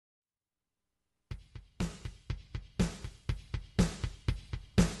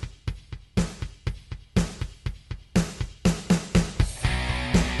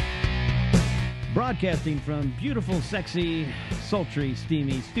Broadcasting from beautiful, sexy, sultry,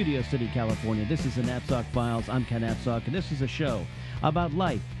 steamy Studio City, California. This is the Knapsack Files. I'm Ken Knapsack, and this is a show about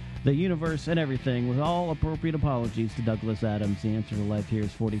life, the universe, and everything, with all appropriate apologies to Douglas Adams. The answer to life here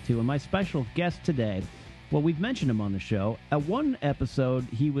is 42. And my special guest today, well, we've mentioned him on the show. At one episode,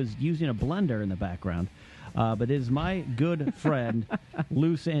 he was using a blender in the background, but it is my good friend,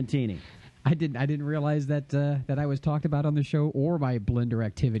 Lou Santini. I didn't realize that that I was talked about on the show, or my blender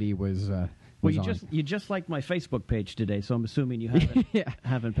activity was. Well, you just liked my Facebook page today, so I'm assuming you haven't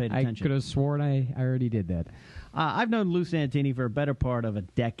haven't paid attention. I could have sworn I already did that. I've known Lou Santini for a better part of a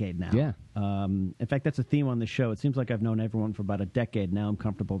decade now. Yeah. In fact, that's a theme on the show. It seems like I've known everyone for about a decade now. I'm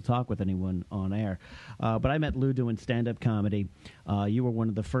comfortable to talk with anyone on air. But I met Lou doing stand-up comedy. You were one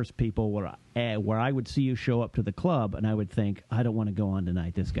of the first people where I would see you show up to the club, and I would think, I don't want to go on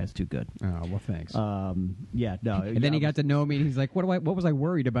tonight. This guy's too good. Oh, well, thanks. Yeah, no. And then he got to know me, and he's like, what was I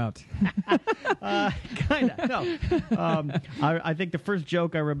worried about? Kind of. No. I think the first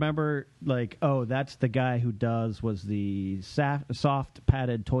joke I remember, like, oh, that's the guy who was the soft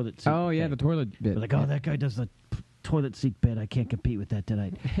padded toilet seat. Oh, yeah, the toilet bit. Like, oh, that guy does the toilet seat bit. I can't compete with that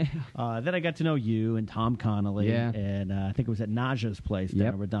tonight. Then I got to know you and Tom Connolly. Yeah. And I think it was at Naja's place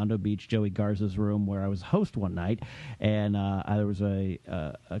down in Redondo Beach, Joey Garza's room, where I was host one night. And there was a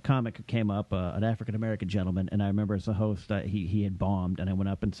comic who came up, an African-American gentleman, and I remember as a host, he had bombed, and I went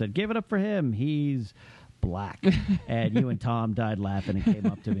up and said, give it up for him. He's black. And you and Tom died laughing and came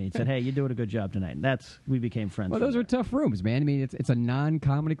up to me and said, hey, you're doing a good job tonight. And we became friends. Well, those are tough rooms, man. I mean, it's a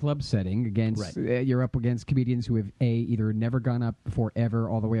non-comedy club setting. Against you're up against comedians who have either never gone up before ever,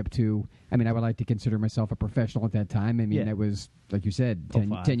 all the way up to, I mean, I would like to consider myself a professional at that time. I mean, that was, like you said,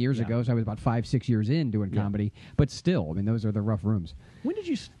 10 years ago, so I was about 5-6 years in doing comedy. But still, I mean, those are the rough rooms. When did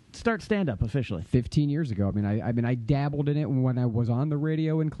you start stand-up officially? 15 years ago. I mean, I dabbled in it when I was on the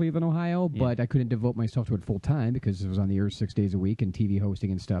radio in Cleveland, Ohio, but I couldn't devote myself to it full time because it was on the air 6 days a week and TV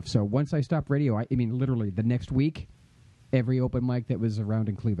hosting and stuff. So once I stopped radio, I mean, literally the next week, every open mic that was around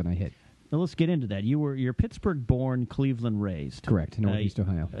in Cleveland, I hit. Now let's get into that. You're Pittsburgh-born, Cleveland-raised. Correct, Northeast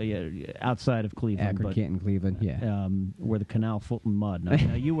Ohio. Yeah, outside of Cleveland. Akron, Canton, Cleveland, where the Canal Fulton mud. Now,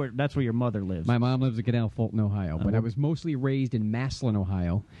 that's where your mother lives. My mom lives in Canal Fulton, Ohio, but I was mostly raised in Massillon,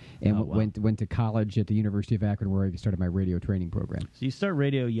 Ohio, and went to college at the University of Akron, where I started my radio training program. So you start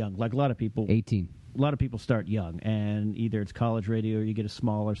radio young, like a lot of people. 18. A lot of people start young, and either it's college radio or you get a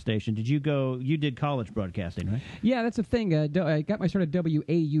smaller station. You did college broadcasting, right? Yeah, that's the thing. I got my start at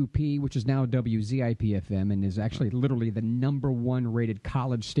WAUP, which is now WZIP-FM, and is actually literally the #1 rated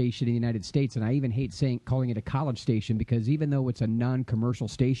college station in the United States. And I even hate calling it a college station, because even though it's a non-commercial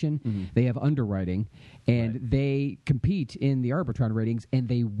station, they have underwriting, and they compete in the Arbitron ratings, and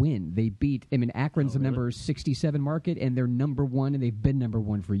they win. They beat, I mean, Akron's the number 67 market, and they're #1, and they've been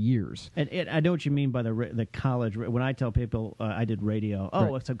 #1 for years. And I know what you mean by the college. When I tell people I did radio,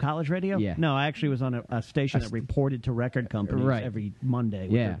 it's a college radio? Yeah. No, I actually was on a station that reported to record companies every Monday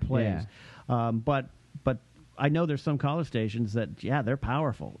with their plays. But I know there's some college stations that, they're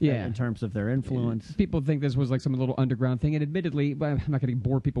powerful in terms of their influence. People think this was like some little underground thing, and admittedly, I'm not going to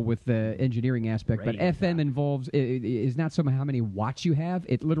bore people with the engineering aspect, but FM involves, is not so much how many watts you have,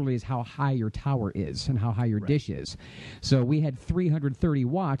 it literally is how high your tower is and how high your dish is. So we had 330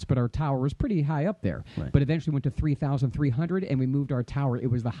 watts, but our tower was pretty high up there. But eventually went to 3,300, and we moved our tower.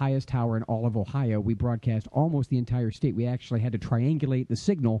 It was the highest tower in all of Ohio. We broadcast almost the entire state. We actually had to triangulate the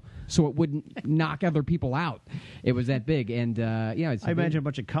signal so it wouldn't knock other people out. It was that big, and I imagine a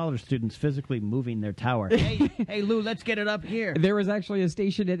bunch of college students physically moving their tower. hey, Lou, let's get it up here. There was actually a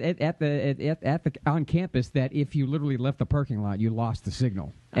station on campus that if you literally left the parking lot, you lost the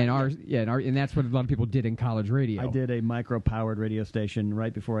signal. And and that's what a lot of people did in college radio. I did a micro-powered radio station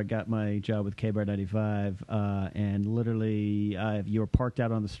right before I got my job with KBAR 95, and literally you were parked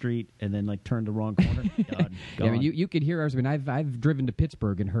out on the street and then turned the wrong corner. Gone. Yeah, I mean, you could hear ours. I mean, I've driven to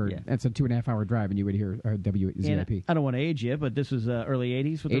Pittsburgh and heard. That's a 2.5-hour drive, and you would hear WZIP. I don't want to age you, but this was early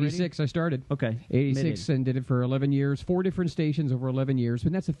 80s with the 86 radio? I started. Okay. 86 and did it for 11 years, 4 different stations over 11 years.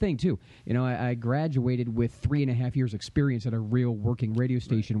 But that's the thing, too. You know, I graduated with 3.5 years experience at a real working radio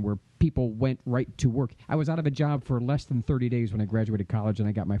station where people went right to work. I was out of a job for less than 30 days when I graduated college, and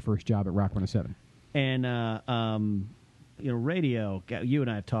I got my first job at Rock 107. And, radio, you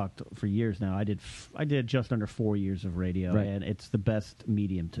and I have talked for years now. I did just under 4 years of radio, and it's the best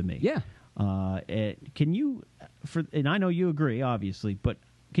medium to me. Yeah. Can you, and I know you agree, obviously, but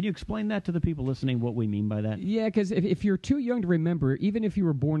Can you explain that to the people listening, what we mean by that? Yeah, because if you're too young to remember, even if you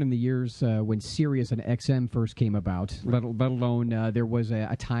were born in the years when Sirius and XM first came about, let alone there was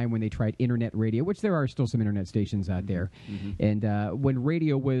a time when they tried internet radio, which there are still some internet stations out there. And when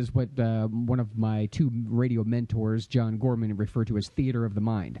radio was what one of my two radio mentors, John Gorman, referred to as theater of the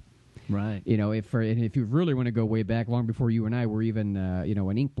mind. Right. You know, if you really want to go way back, long before you and I were even, an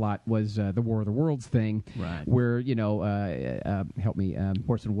Inkblot was the War of the Worlds thing, right? Where help me,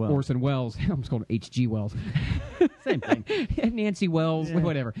 Orson Welles. Orson Welles. I almost called him H.G. Wells. Same thing. Nancy Wells,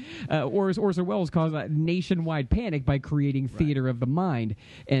 whatever. Orson Welles caused a nationwide panic by creating theater of the mind,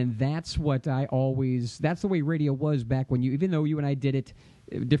 and that's what that's the way radio was back when even though you and I did it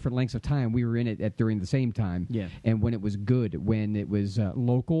different lengths of time, we were in it during the same time. Yeah. And when it was good, when it was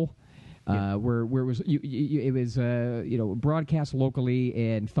local. Where it was it was broadcast locally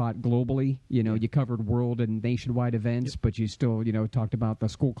and thought globally. You covered world and nationwide events, but you still talked about the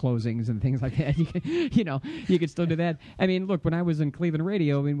school closings and things like that. You could still do that. I mean, look, when I was in Cleveland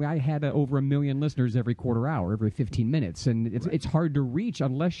radio, I mean, I had over 1 million listeners every quarter hour, every 15 minutes, and it's hard to reach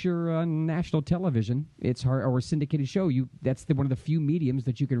unless you're on national television. It's hard, or a syndicated show. That's one of the few mediums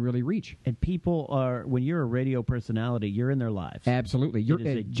that you can really reach. And people when you're a radio personality, you're in their lives. Absolutely, you're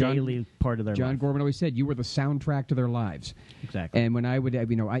a daily part of their John life. Gorman always said you were the soundtrack to their lives. Exactly. And when I would,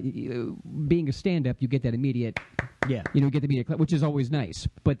 being a stand-up, you get that immediate, get the immediate clip, which is always nice.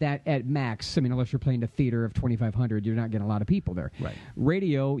 But that at max, I mean, unless you're playing a theater of 2,500, you're not getting a lot of people there. Right.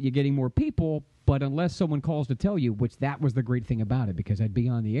 Radio, you're getting more people. But unless someone calls to tell you, which that was the great thing about it, because I'd be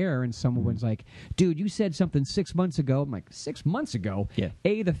on the air and someone was like, dude, you said something 6 months ago. I'm like, 6 months ago? Yeah.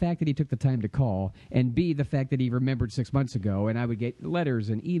 A, the fact that he took the time to call, and B, the fact that he remembered 6 months ago. And I would get letters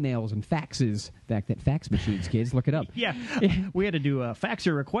and emails and faxes. That fax machines, kids, look it up. Yeah. We had to do a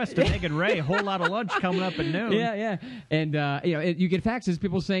faxer request to Megan Ray. A whole lot of lunch coming up at noon. Yeah. And, you get faxes,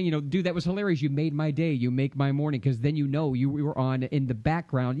 people saying, dude, that was hilarious. You made my day. You make my morning. Because then you were on in the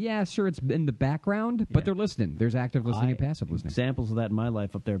background. Yeah, sure, it's in the background, but they're listening. There's active listening and passive listening. Examples of that in my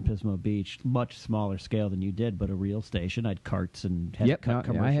life up there in Pismo Beach, much smaller scale than you did, but a real station. I had carts and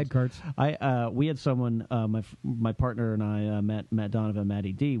commercials. I had carts. We had someone, my partner and I, Matt Donovan,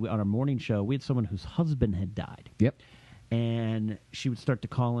 Matty D, on our morning show, we had someone whose husband had died. Yep. And she would start to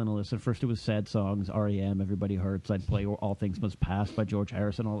call in and listen. First it was sad songs, R.E.M., Everybody Hurts. I'd play All Things Must Pass by George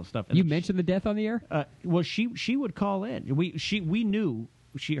Harrison, all that stuff. And you mentioned the death on the air? Well, she would call in. We knew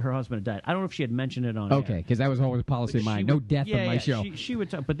her husband had died. I don't know if she had mentioned it on air. Okay, because that was always a policy of mine. No death on my show. She would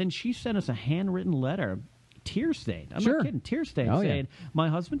talk, but then she sent us a handwritten letter, tear-stained. I'm not kidding, tear-stained, saying, my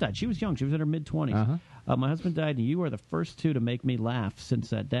husband died. She was young. She was in her mid-20s. My husband died, and you are the first two to make me laugh since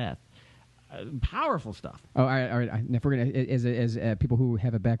that death. Powerful stuff. Oh, all right. If we're gonna, as people who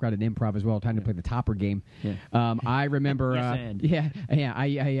have a background in improv as well, time to play the topper game. Yeah. I remember.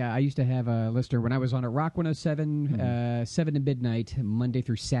 I used to have a listener when I was on at Rock 107, 7 to midnight, Monday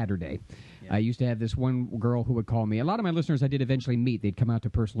through Saturday. Yeah. I used to have this one girl who would call me. A lot of my listeners I did eventually meet. They'd come out to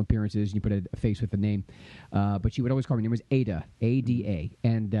personal appearances, and you put a face with the name. But she would always call me. Her name was Ada, A-D-A,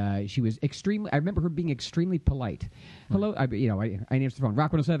 and she was extremely. I remember her being extremely polite. Hello, I answered the phone.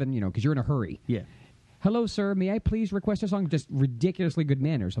 Rock 107, because you're in a hurry. Yeah. Hello, sir. May I please request a song? Just ridiculously good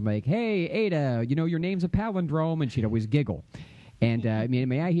manners. I'm like, hey, Ada, your name's a palindrome, and she'd always giggle. And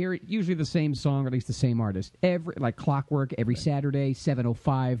may I hear it? Usually the same song, or at least the same artist. Like clockwork, every Saturday,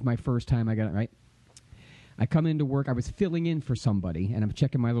 7:05. My first time I got it right. I come into work. I was filling in for somebody, and I'm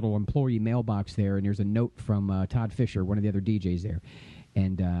checking my little employee mailbox there, and there's a note from Todd Fisher, one of the other DJs there.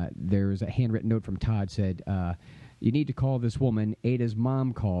 And there's a handwritten note from Todd said, you need to call this woman. Ada's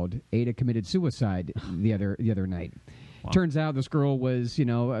mom called. Ada committed suicide the other night. Wow. Turns out this girl was,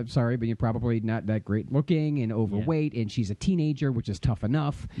 I'm sorry, but you're probably not that great looking and overweight, and she's a teenager, which is tough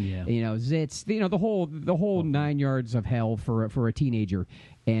enough. Yeah. Zits, the whole 9 yards of hell for a teenager.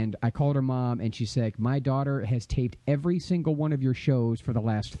 And I called her mom, and she said, my daughter has taped every single one of your shows for the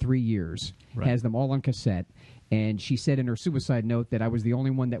last 3 years, has them all on cassette. And she said in her suicide note that I was the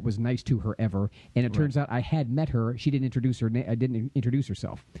only one that was nice to her ever. And it turns out I had met her. She didn't didn't introduce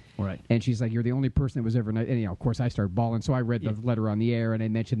herself. Right. And she's like, you're the only person that was ever nice. And, of course, I started bawling. So I read the letter on the air, and I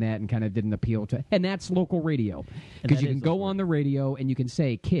mentioned that and kind of did an appeal to. And that's local radio. Because you can go on the radio, and you can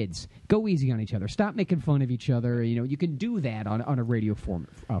say, kids, go easy on each other. Stop making fun of each other. You can do that on a radio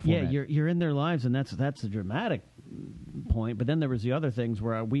format. Yeah, you're in their lives, and that's a dramatic point. But then there was the other things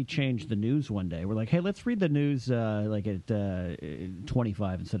where we changed the news one day. We're like, hey, let's read the news like at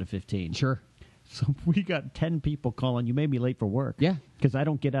 25 instead of 15. Sure. So we got 10 people calling. You made me late for work. Yeah. Because I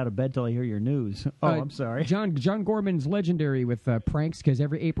don't get out of bed till I hear your news. Oh, I'm sorry. John Gorman's legendary with pranks because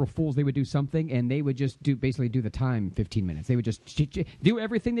every April Fool's they would do something and they would just basically do the time 15 minutes. They would just do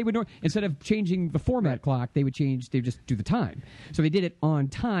everything they would know. Instead of changing the format clock, they would just do the time. So they did it on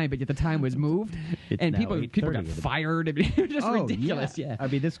time, but yet the time was moved. And people got fired. It was just ridiculous. Yeah. I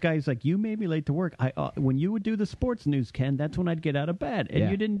mean, this guy's like, you made me late to work. When you would do the sports news, Ken, that's when I'd get out of bed. And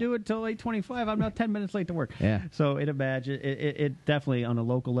you didn't do it till 8:25. I'm now 10 minutes late to work. Yeah. So it definitely on a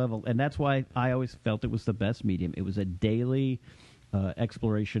local level, and that's why I always felt it was the best medium. It was a daily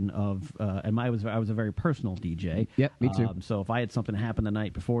exploration of, and I was a very personal DJ. Yep, me too. So if I had something happen the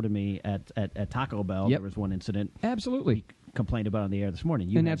night before to me at Taco Bell, there was one incident. Absolutely. Complained about on the air this morning.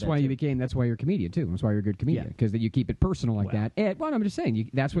 That's why you're a comedian too. That's why you're a good comedian, because you keep it personal like that. And I'm just saying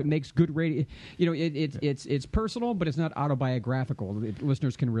that's what makes good radio. It's personal, but it's not autobiographical.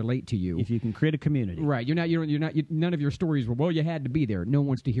 Listeners can relate to you if you can create a community. Right. None of your stories were, well, you had to be there. No one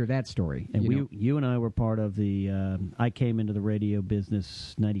wants to hear that story. And you and I were part of the. I came into the radio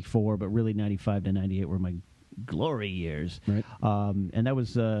business '94, but really '95 to '98 were my glory years. Right. And that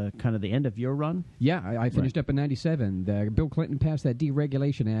was kind of the end of your run? Yeah, I finished up in '97. Bill Clinton passed that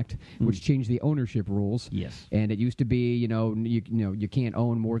Deregulation Act, which changed the ownership rules. Yes. And it used to be, you can't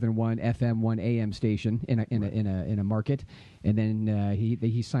own more than one FM, one AM station in a market. And then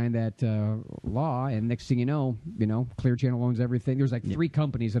he signed that law, and next thing you know, Clear Channel owns everything. There's like 3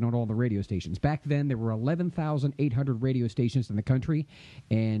 companies that own all the radio stations. Back then, there were 11,800 radio stations in the country,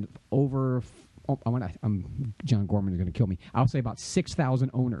 and over John Gorman is going to kill me. I'll say about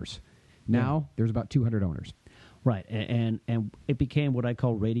 6,000 owners. Now there's about 200 owners. Right, and it became what I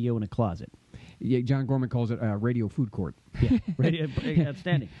call radio in a closet. Yeah, John Gorman calls it radio food court. Yeah, radio,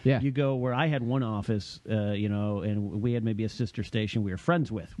 outstanding. Yeah. You go where I had one office, and we had maybe a sister station we were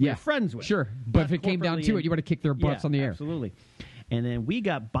friends with. Sure, but if it came down to it, you want to kick their butts on the air. Absolutely. And then we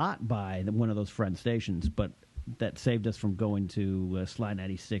got bought by one of those friend stations, but that saved us from going to Sly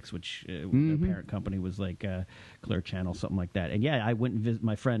 96, which their parent company was like Clear Channel, something like that. And I went and visited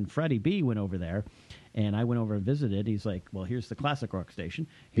my friend Freddie B. went over there, and I went over and visited. He's like, well, here's the classic rock station,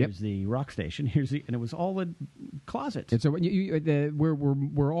 here's the rock station, and it was all in closets. And so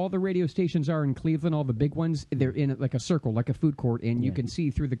where all the radio stations are in Cleveland, all the big ones, they're in like a circle, like a food court, and you can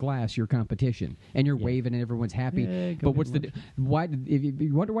see through the glass your competition, and you're waving, and everyone's happy. But what's why? If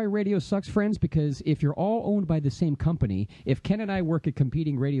you wonder why radio sucks, friends? Because if you're all owned by the same company, if Ken and I work at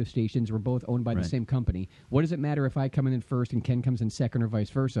competing radio stations, we're both owned by the same company. What does it matter if I come in first and Ken comes in second, or vice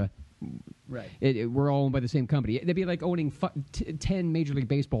versa? Right. We're all owned by the same company. It'd be like owning 10 Major League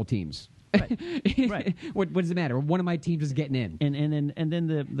Baseball teams. Right. What does it matter? One of my teams is getting in. And then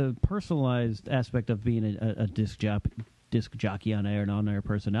the personalized aspect of being a disc jockey on air and on-air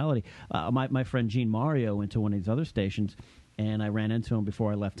personality. My friend Gene Mario went to one of these other stations, and I ran into him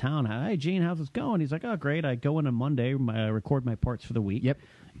before I left town. Hey, Gene, how's it going? He's like, oh, great. I go in on Monday, I record my parts for the week. Yep.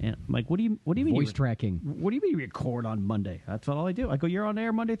 And I'm like, what do you mean? Voice tracking. What do you mean you record on Monday? That's all I do. I go, you're on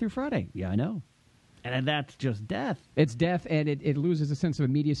air Monday through Friday. Yeah, I know. And that's just death. It's death, and it loses a sense of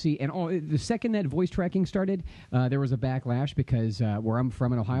immediacy. And the second that voice tracking started, there was a backlash because where I'm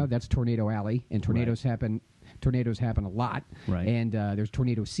from in Ohio, that's Tornado Alley, and tornadoes happen. Tornadoes happen a lot, and there's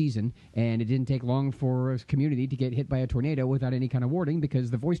tornado season, and it didn't take long for a community to get hit by a tornado without any kind of warning because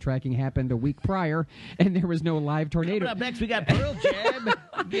the voice tracking happened a week prior, and there was no live tornado. Coming up next, we got Pearl Jam.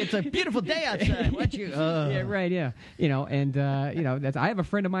 It's a beautiful day outside. What you? Yeah, right. Yeah, that's. I have a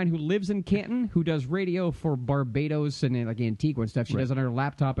friend of mine who lives in Canton who does radio for Barbados and like Antigua and stuff. She does it on her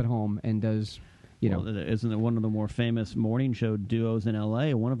laptop at home and does. Isn't it one of the more famous morning show duos in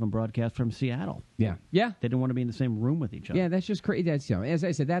L.A.? One of them broadcast from Seattle. Yeah. They didn't want to be in the same room with each other. Yeah, that's just crazy. That's as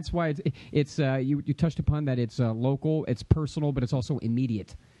I said, that's why it's you touched upon that. It's local, it's personal, but it's also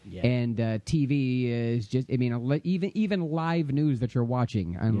immediate. Yeah. And TV is just, even live news that you're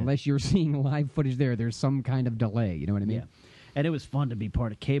watching, unless you're seeing live footage there's some kind of delay. You know what I mean? Yeah. And it was fun to be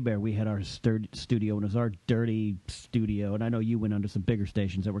part of K-Bear. We had our studio, and it was our dirty studio. And I know you went under some bigger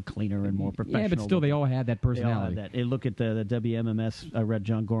stations that were cleaner and more professional. Yeah, but still, they all had that personality. They all had that. You look at the WMMS, I read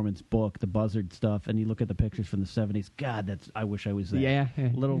John Gorman's book, the Buzzard stuff, and you look at the pictures from the 70s. God, I wish I was there. Yeah.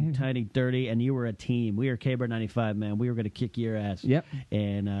 Little, tiny, dirty, and you were a team. We were K-Bear 95, man. We were going to kick your ass. Yep.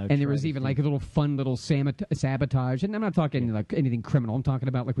 And there was even like a little fun little sabotage. And I'm not talking like anything criminal. I'm talking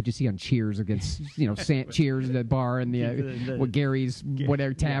about like what you see on Cheers against, Cheers, the bar, and the Gary's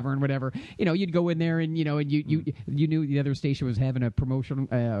whatever tavern, whatever. You'd go in there and and you knew the other station was having a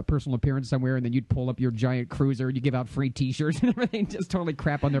personal appearance somewhere, and then you'd pull up your giant cruiser and you give out free T-shirts and everything, just totally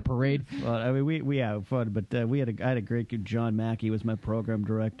crap on their parade. Well, I mean, we had fun, but I had a great John Mackey was my program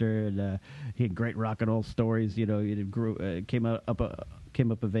director, and he had great rock and roll stories. He came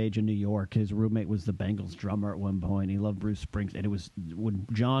up of age in New York. His roommate was the Bengals drummer at one point. He loved Bruce Springsteen, and it was when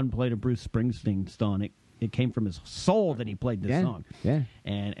John played a Bruce Springsteen song. It came from his soul that he played this song. Yeah.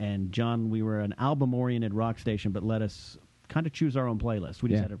 And John, we were an album-oriented rock station, but let us kind of choose our own playlist. We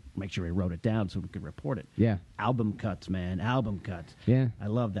just had to make sure we wrote it down so we could report it. Yeah. Album cuts, man. Album cuts. Yeah. I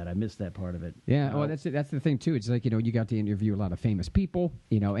love that. I missed that part of it. Yeah. Well, that's the thing, too. It's like, you got to interview a lot of famous people,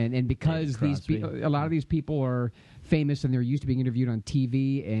 and because a lot of these people are famous and they're used to being interviewed on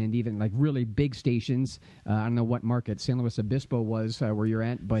TV and even like really big stations. I don't know what market San Luis Obispo was where you're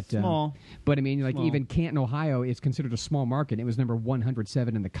at, but small. But I mean, like small. even Canton, Ohio, is considered a small market. It was number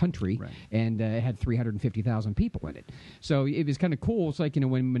 107 in the country, and it had 350,000 people in it. So it was kind of cool. It's like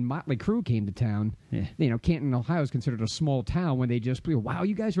when Motley Crue came to town, Canton, Ohio is considered a small town. When they just wow,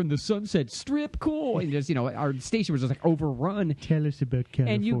 you guys are in the Sunset Strip, cool, and just our station was just like overrun. Tell us about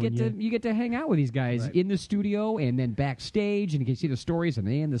California. And you get to hang out with these guys in the studio and then backstage, and you can see the stories and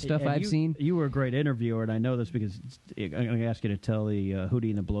the stuff I've seen. You were a great interviewer, and I know this because I'm going to ask you to tell the Hootie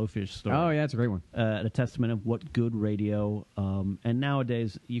and the Blowfish story. Oh, yeah, that's a great one. A testament of what good radio, and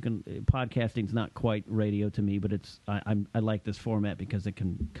nowadays podcasting's not quite radio to me, but I like this format because you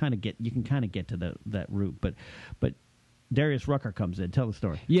can kind of get to that route, but Darius Rucker comes in. Tell the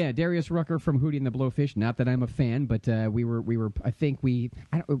story. Yeah, Darius Rucker from Hootie and the Blowfish. Not that I'm a fan, but we were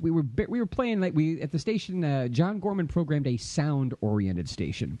playing at the station. John Gorman programmed a sound-oriented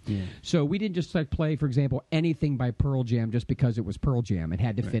station, so we didn't just play, for example, anything by Pearl Jam just because it was Pearl Jam. It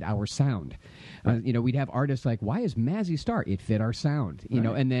had to fit our sound. We'd have artists like, why is Mazzy Star? It fit our sound.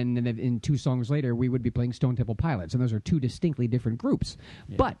 And then in 2 songs later, we would be playing Stone Temple Pilots, and those are 2 distinctly different groups,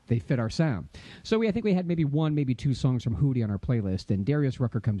 but they fit our sound. So I think we had maybe 1, maybe 2 songs from Hootie on our playlist, and Darius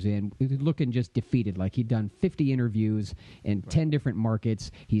Rucker comes in looking just defeated, like he'd done 50 interviews in 10 different markets.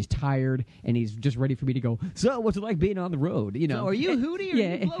 He's tired, and he's just ready for me to go, so what's it like being on the road? So are you Hootie or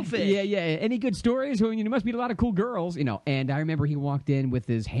are you Blowfish? Yeah. Any good stories? Well, you must meet a lot of cool girls, And I remember he walked in with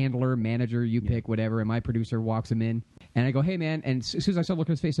his handler, manager, you pick, whatever, and my producer walks him in, and I go, hey, man, and as soon as I saw the look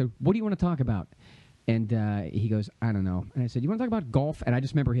on his face, I said, what do you want to talk about? And he goes, I don't know. And I said, you want to talk about golf? And I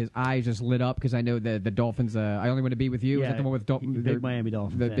just remember his eyes just lit up because I know the Dolphins, I Only Want to Be With You. Yeah, is that the one with big Miami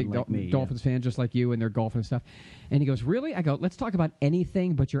Dolphins the fan big like me, Dolphins fan just like you, and they're golfing and stuff. And he goes, really? I go, let's talk about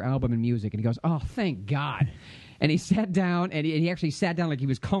anything but your album and music. And he goes, oh, thank God. And he sat down, and he actually sat down like he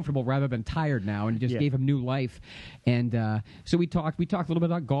was comfortable rather than tired now, and it just gave him new life. And so we talked a little bit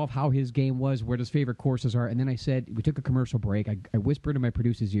about golf, how his game was, what his favorite courses are. And then I said, we took a commercial break. I whispered in my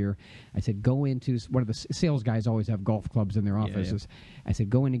producer's ear. I said, go into one of the sales guys always have golf clubs in their offices. Yeah. I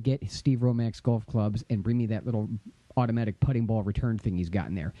said, go in and get Steve Romack's golf clubs and bring me that little automatic putting ball return thing he's got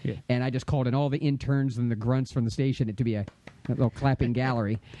in there. Yeah. And I just called in all the interns and the grunts from the station to be a little clapping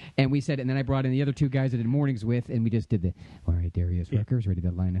gallery. And we said, and then I brought in the other 2 guys I did mornings with, and we just did all right, Darius Rucker's ready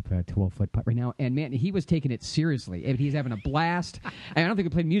to line up a 12-foot putt right now. And man, he was taking it seriously. And he's having a blast. And I don't think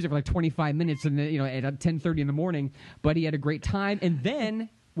we played music for like 25 minutes and at 10:30 in the morning, but he had a great time. And then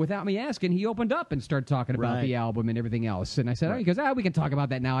without me asking, he opened up and started talking about the album and everything else. And I said, he goes, we can talk about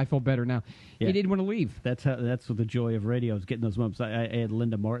that now. I feel better now. Yeah. He didn't want to leave. That's what the joy of radio is, getting those moments. I had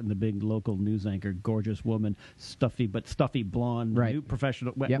Linda Martin, the big local news anchor, gorgeous woman, stuffy blonde, new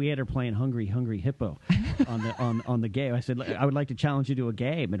professional. Yep. We had her playing Hungry Hippo on the game. I said, I would like to challenge you to a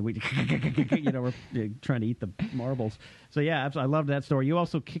game, and we, we're trying to eat the marbles. So yeah, I love that story. You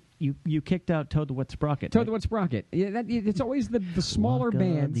also kicked out Toad the Wet Sprocket. Toad the Wet Sprocket. Yeah, it's always the smaller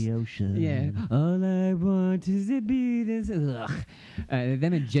bands. The ocean. Yeah. All I want is to be this. Ugh.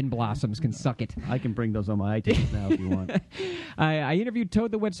 Them and Gin Blossoms can suck it. I can bring those on my iTunes now if you want. I interviewed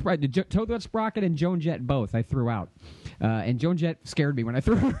Toad the Wet Sprocket and Joan Jett both. I threw out, and Joan Jett scared me when I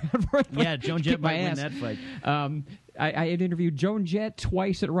threw her. Yeah, Joan Jett might win that fight. I had interviewed Joan Jett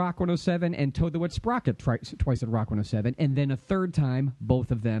twice at Rock 107 and Toad the Wet Sprocket twice at Rock 107, and then a third time,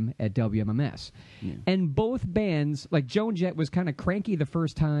 both of them at WMMS. Yeah. And both bands, like Joan Jett was kind of cranky the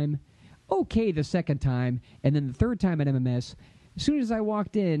first time, okay the second time, and then the third time at MMS, as soon as I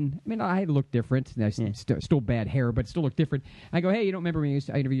walked in, I mean, I looked different. I still bad hair, but still looked different. I go, hey, you don't remember me?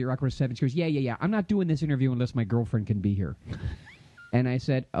 I interviewed you at Rock 107. She goes, yeah. I'm not doing this interview unless my girlfriend can be here. And I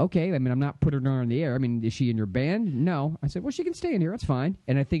said, okay. I mean, I'm not putting her on the air. I mean, is she in your band? No. I said, well, she can stay in here. That's fine.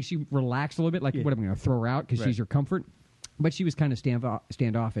 And I think she relaxed a little bit, like, what am I going to throw her out because she's your comfort? But she was kind of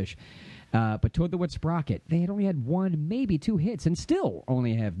standoffish. But Toad the Wet Sprocket, they had only had 1, maybe 2 hits, and still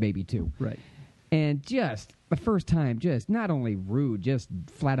only have maybe 2. Right. And just the first time, just not only rude, just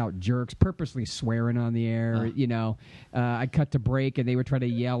flat out jerks, purposely swearing on the air. You know, I cut to break and they would try to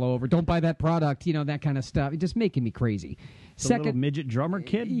yell over, "Don't buy that product," you know, that kind of stuff. Just making me crazy. The little midget drummer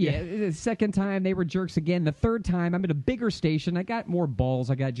kid? Yeah. The second time, they were jerks again. The third time, I'm at a bigger station. I got more balls.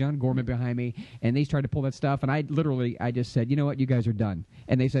 I got John Gorman behind me, and they tried to pull that stuff. And I just said, "You know what? You guys are done."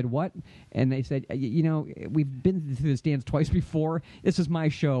 And they said, "What?" And they said, "You know, we've been through this dance twice before. This is my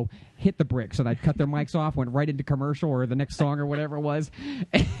show. Hit the bricks." And I cut their mics off, went right into commercial or the next song or whatever it was,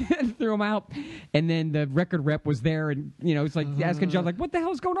 and threw them out. And then the record rep was there, and, you know, it's like asking John, like, "What the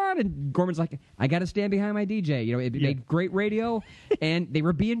hell's going on?" And Gorman's like, "I got to stand behind my DJ. You know, it made great radio." And they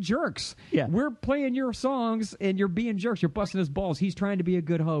were being jerks. Yeah. We're playing your songs, and you're being jerks. You're busting his balls. He's trying to be a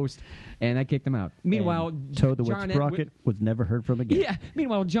good host, and I kicked him out. Meanwhile, Toad the Wet Sprocket was never heard from again. Yeah.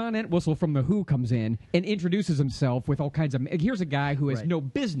 Meanwhile, John Entwistle from The Who comes in and introduces himself with all kinds of... Here's a guy who has no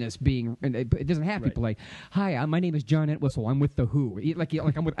business being... It doesn't have people like, "Hi, my name is John Entwistle. I'm with The Who." Like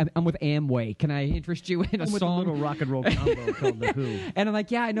I'm with Amway. Can I interest you in a I'm with song? a little rock and roll combo called The Who. And I'm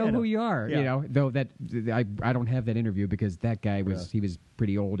like, "Yeah, I know who you are." Yeah. You know, though that I don't have that interview because that guy was he was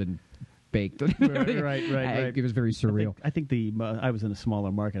pretty old and baked. Right. It was very surreal. I think I was in a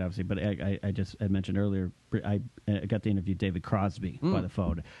smaller market, obviously, but I mentioned earlier, I got to interview David Crosby by the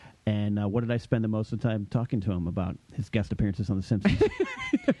phone. And what did I spend the most of the time talking to him about? His guest appearances on The Simpsons.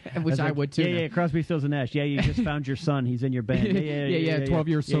 Which I would too. Yeah, Crosby, Stills, and Nash. Yeah, you just found your son. He's in your band. Yeah, 12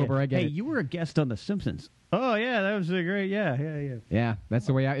 years sober, I get it. it. Hey, you were a guest on The Simpsons. Oh, yeah, that was great. Yeah. Yeah, that's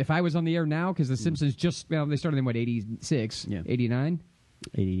the way if I was on the air now, because The Simpsons they started in, 86? Yeah. 89?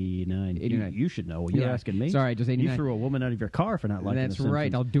 89. You should know. You're asking me. Sorry, just 89. You threw a woman out of your car for not liking That's The Simpsons.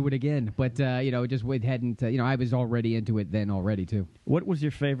 right. I'll do it again. But, it hadn't, I was already into it then already, too. What was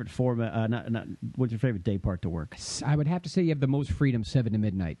your favorite format, what's your favorite day part to work? I would have to say you have the most freedom, 7 to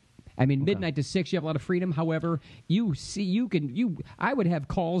midnight. I mean, midnight to 6, you have a lot of freedom. However, I would have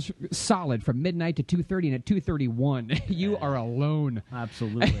calls solid from midnight to 2:30, and at 2:31, you are alone.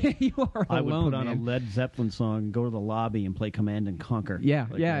 Absolutely. You are alone. I would put on man. a Led Zeppelin song, go to the lobby, and play Command and Conquer. Yeah.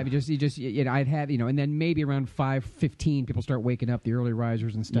 I'd have, and then maybe around 5:15, people start waking up, the early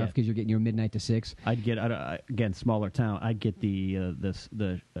risers and stuff, because you're getting your midnight to 6. I'd get again, smaller town. I'd get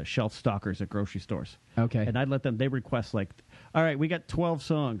the shelf stockers at grocery stores. Okay. And I'd let them. They request like, "All right, we got 12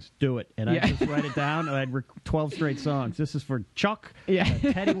 songs. Do it." And I'd just write it down. And I'd 12 straight songs. This is for Chuck. Yeah.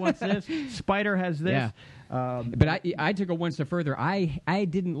 Teddy wants this. Spider has this. Yeah. But I took it one step further. I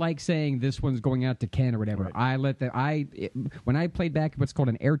didn't like saying this one's going out to Ken or whatever. Right. When I played back what's called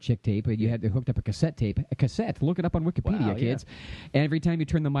an air check tape, you had to hooked up a cassette tape. A cassette. Look it up on Wikipedia, kids. Yeah. And every time you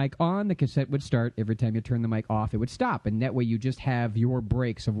turn the mic on, the cassette would start. Every time you turn the mic off, it would stop. And that way you just have your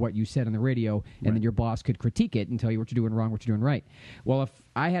breaks of what you said on the radio, and then your boss could critique it and tell you what you're doing wrong, what you're doing right. Well, if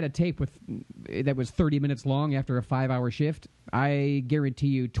I had a tape that was 30 minutes long after a 5-hour shift, I guarantee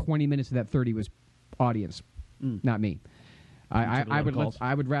you 20 minutes of that 30 was audience, not me.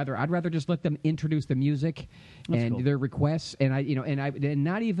 I'd rather just let them introduce the music and their requests, and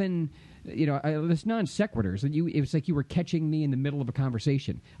not even this non sequiturs. It was like you were catching me in the middle of a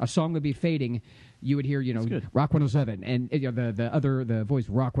conversation. A song would be fading, you would hear Rock 107, and the voice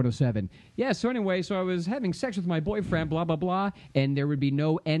Rock 107. Yeah. So anyway, I was having sex with my boyfriend, blah blah blah, and there would be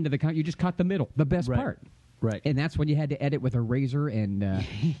no end of the you just caught the middle, the best part. Right. And that's when you had to edit with a razor and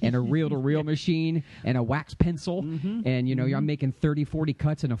a reel-to-reel machine and a wax pencil. And, I'm making 30, 40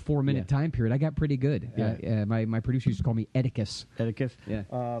 cuts in a 4-minute time period. I got pretty good. Yeah. My producer used to call me Edicus. Edicus? Yeah.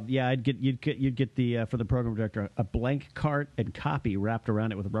 You'd get the, for the program director, a blank cart and copy wrapped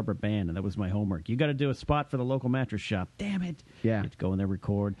around it with a rubber band, and that was my homework. You got to do a spot for the local mattress shop. Damn it. Yeah. You'd go in there,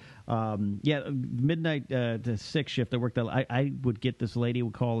 record. Midnight to 6 shift, I worked I would get this lady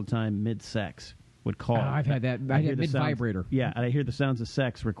would call all the time mid-sex. Would call. Oh, I've had that. I had mid-vibrator. Yeah, and I hear the sounds of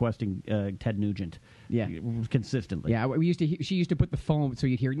sex requesting Ted Nugent. Yeah, consistently. Yeah, she used to put the phone so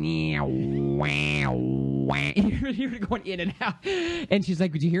you'd hear wow. You're going in and out, and she's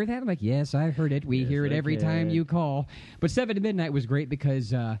like, "Did you hear that?" I'm like, "Yes, I heard it. We hear it every time you call." But 7 to midnight was great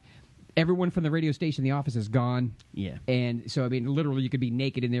because everyone from the radio station, the office is gone. Yeah, and so literally, you could be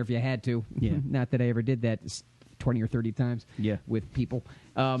naked in there if you had to. Yeah, not that I ever did that 20 or 30 times with people.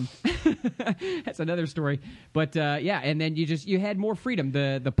 That's another story. But, and then you had more freedom.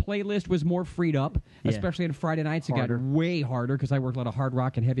 The playlist was more freed up, especially on Friday nights. It got way harder because I worked a lot of hard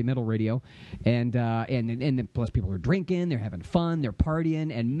rock and heavy metal radio. And plus people are drinking, they're having fun, they're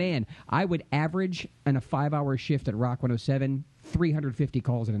partying. And, man, I would average on a 5-hour shift at Rock 107, 350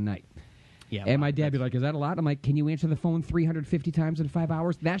 calls in a night. Yeah, and wow, my dad would be like, is that a lot? I'm like, can you answer the phone 350 times in 5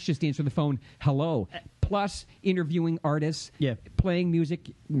 hours? That's just answer the phone, hello. Plus interviewing artists, playing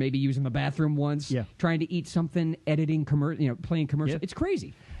music, maybe using the bathroom once, trying to eat something, editing, playing commercial. It's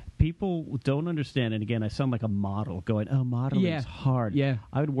crazy. People don't understand, and again, I sound like a model going, oh, modeling is hard. Yeah.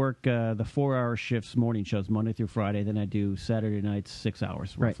 I would work the 4-hour shifts, morning shows, Monday through Friday, then I do Saturday nights, 6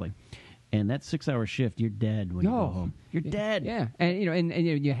 hours, roughly. And that 6-hour shift, you're dead when you go home. You're dead. Yeah, and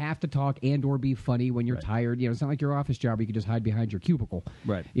and you have to talk and or be funny when you're tired. It's not like your office job where you can just hide behind your cubicle.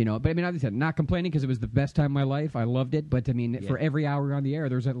 Right. But I mean, as I said, not complaining because it was the best time of my life. I loved it. But I mean, for every hour on the air,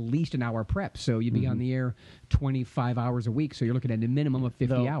 there's at least an hour prep. So you'd be on the air 25 hours a week. So you're looking at a minimum of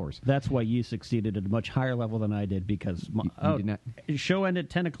 50 hours. That's why you succeeded at a much higher level than I did because you did not. Show ended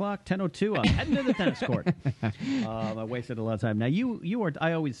at 10 o'clock, 10:02. I'm heading to the tennis court. I wasted a lot of time. Now you are.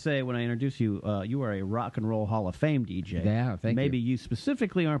 I always say when I introduce you, you are a Rock and Roll Hall of Fame DJ. Yeah, thank you. Maybe you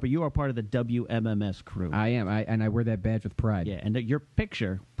specifically aren't, but you are part of the WMMS crew. I am, and I wear that badge with pride. Yeah, and your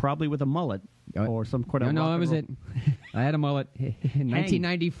picture, probably with a mullet or some kind of that was it. I had a mullet in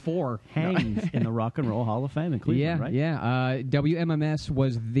 1994. Hangs in the Rock and Roll Hall of Fame in Cleveland, right? Yeah. WMMS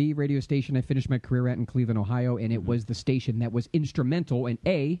was the radio station I finished my career at in Cleveland, Ohio, and it was the station that was instrumental in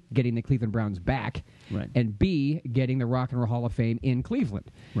A, getting the Cleveland Browns back, and B, getting the Rock and Roll Hall of Fame in Cleveland.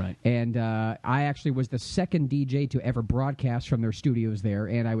 Right. And I actually was the second DJ to ever broadcast from their studios there,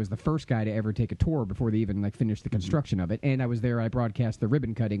 and I was the first guy to ever take a tour before they even finished the construction of it. And I was there. I broadcast the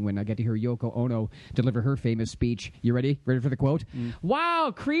ribbon cutting when I got to hear Yoko Ono deliver her famous speech. You ready? Ready for the quote?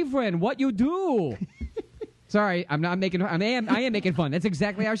 Wow, Cleveland, what you do? Sorry, I'm not making. I am making fun. That's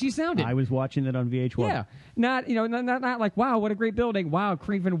exactly how she sounded. I was watching it on VH1. Yeah, not like wow, what a great building. Wow,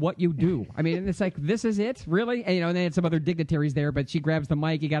 Cleveland, what you do? I mean, it's like this is it, really. And, and they had some other dignitaries there, but she grabs the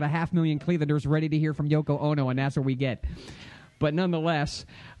mic. You got 500,000 Clevelanders ready to hear from Yoko Ono, and that's what we get. But nonetheless,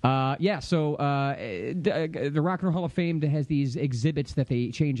 so the Rock and Roll Hall of Fame has these exhibits that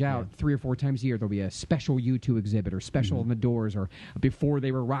they change out 3 or 4 times a year. There'll be a special U2 exhibit or special in the Doors or Before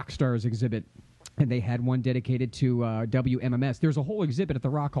They Were Rock Stars exhibit. And they had one dedicated to WMMS. There's a whole exhibit at the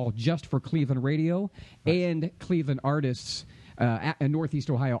Rock Hall just for Cleveland radio and Cleveland artists. Northeast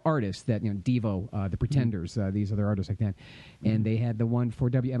Ohio artists that, Devo, the Pretenders, these other artists like that. And they had the one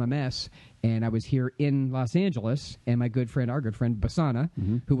for WMMS, and I was here in Los Angeles, and our good friend, Basana,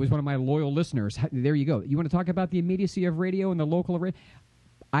 who was one of my loyal listeners. There you go. You want to talk about the immediacy of radio and the local radio?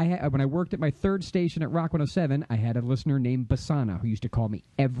 When I worked at my third station at Rock 107, I had a listener named Basana who used to call me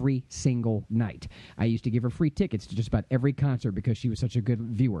every single night. I used to give her free tickets to just about every concert because she was such a good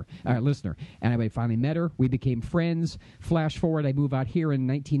listener. And I finally met her. We became friends. Flash forward, I move out here in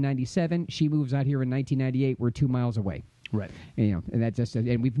 1997. She moves out here in 1998. We're 2 miles away. Right. And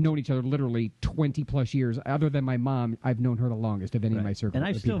and we've known each other literally 20 plus years. Other than my mom, I've known her the longest of any of my circle.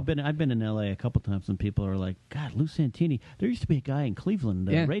 And I've been in LA a couple times, and people are like, God, Lou Santini. There used to be a guy in Cleveland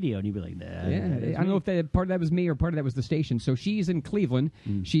radio, and you'd be like, nah. Yeah, I don't know if part of that was me or part of that was the station. So she's in Cleveland.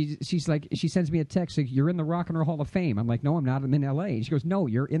 She's like, she sends me a text like, you're in the Rock and Roll Hall of Fame. I'm like, no, I'm not. I'm in LA. And she goes, no,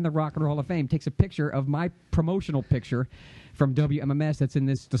 you're in the Rock and Roll Hall of Fame. Takes a picture of my promotional picture from WMMS that's in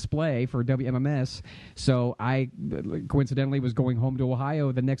this display for WMMS. So I coincidentally was going home to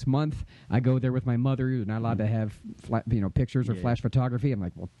Ohio the next month. I go there with my mother. You're not allowed to have pictures or flash photography. I'm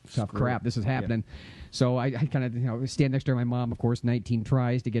like, well, tough crap. This is happening. So I kind of stand next to my mom, of course, 19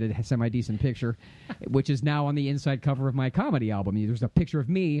 tries to get a semi-decent picture, which is now on the inside cover of my comedy album. There's a picture of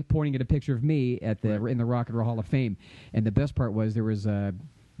me pointing at a picture of me at in the Rock and Roll Hall of Fame. And the best part was there was a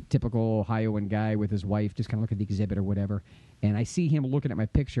typical Ohioan guy with his wife just kind of look at the exhibit or whatever, and I see him looking at my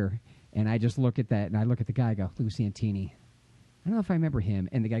picture, and I just look at that, and I look at the guy, I go, Lou Santini. I don't know if I remember him,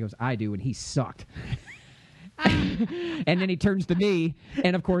 and the guy goes, I do, and he sucked. And then he turns to me,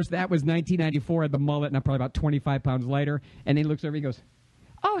 and of course that was 1994, I had the mullet, and I'm probably about 25 pounds lighter, and he looks over, and he goes,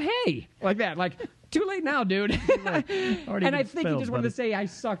 oh, hey, like that, like, too late now, dude. And I think he just wanted to say I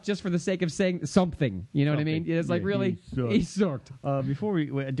sucked just for the sake of saying something. You know what I mean? It's like, really? He sucked. Before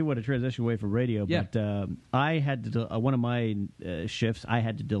I do want to transition away from radio, but I had to, one of my shifts, I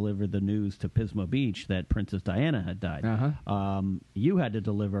had to deliver the news to Pismo Beach that Princess Diana had died. You had to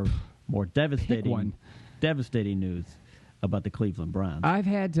deliver more devastating news about the Cleveland Browns. I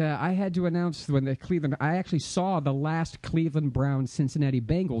had to announce when I actually saw the last Cleveland Browns Cincinnati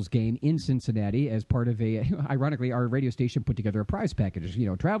Bengals game in Cincinnati as part of ironically, our radio station put together a prize package.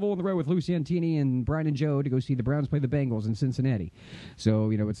 Travel on the road with Lou Santini and Brian and Joe to go see the Browns play the Bengals in Cincinnati.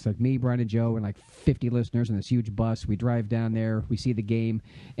 So, it's like me, Brian and Joe, and like 50 listeners in this huge bus. We drive down there, we see the game,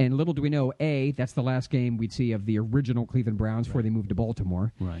 and little do we know, A, that's the last game we'd see of the original Cleveland Browns before they moved to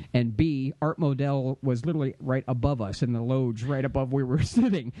Baltimore. Right. And B, Art Modell was literally right above us in the loge right above where we were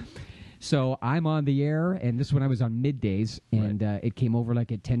sitting. So I'm on the air, and this is when I was on middays, and it came over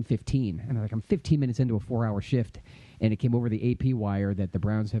like at 10:15, and I'm 15 minutes into a 4-hour shift, and it came over the AP wire that the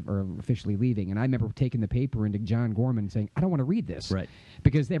Browns are officially leaving. And I remember taking the paper into John Gorman saying, I don't want to read this. Right.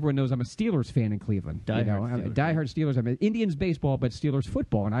 Because everyone knows I'm a Steelers fan in Cleveland. I'm a diehard Steelers. I'm an Indians baseball, but Steelers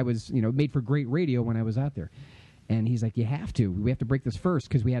football. And I was, made for great radio when I was out there. And he's like, you have to. We have to break this first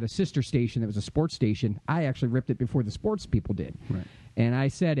because we had a sister station that was a sports station. I actually ripped it before the sports people did. Right. And I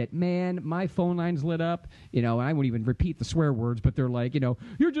said it, man, my phone line's lit up, and I won't even repeat the swear words, but they're like,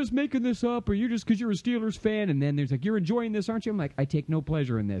 you're just making this up, or you're just because you're a Steelers fan, and then there's like, you're enjoying this, aren't you? I'm like, I take no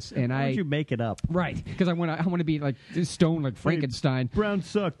pleasure in this. And Why don't you make it up? Right, because I want to be like stoned like Frankenstein. Browns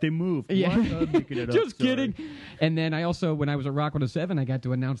suck, they moved. Yeah. I'm making it up. Just Sorry. kidding. And then I also, when I was at Rock 107, I got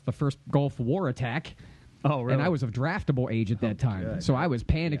to announce the first Gulf War attack. Oh, really? And I was of draftable age at that time. God. So I was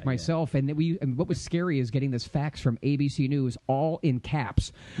panicked myself. And what was scary is getting this fax from ABC News all in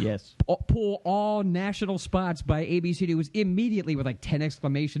caps. Yes. Pull all national spots by ABC News immediately with like 10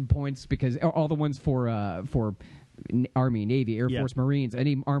 exclamation points because all the ones for Army, Navy, Air Force, Marines,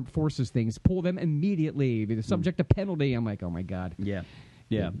 any armed forces things, pull them immediately. They're subject to penalty. I'm like, oh, my God. Yeah.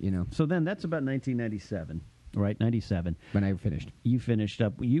 Yeah. So then that's about 1997. Right, 97. When I finished. You finished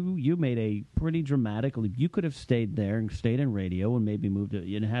up. You made a pretty dramatic leap. You could have stayed there and stayed in radio and maybe moved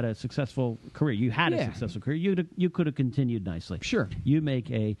and had a successful career. You had a successful career. You could have continued nicely. Sure. You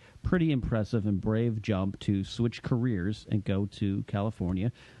make a pretty impressive and brave jump to switch careers and go to California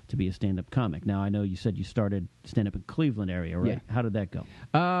to be a stand-up comic. Now, I know you said you started stand-up in Cleveland area, right? Yeah. How did that go?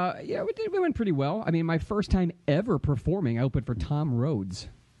 We went pretty well. I mean, my first time ever performing, I opened for Tom Rhodes.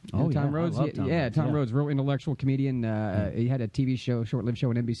 Tom Rhodes. Tom Rhodes, real intellectual comedian. He had a TV show, short-lived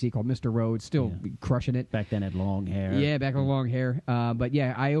show on NBC called Mr. Rhodes, still crushing it. Back then had long hair. Yeah, back with long hair. But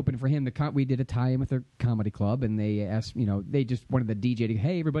yeah, I opened for him. We did a tie-in with a comedy club, and they asked, they just wanted the DJ to,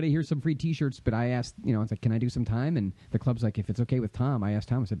 hey, everybody, here's some free T-shirts. But I asked, it's like, can I do some time? And the club's like, if it's okay with Tom. I asked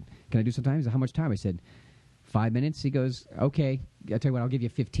Tom, I said, can I do some time? He said, how much time? I said, 5 minutes. He goes, okay. I tell you what, I'll give you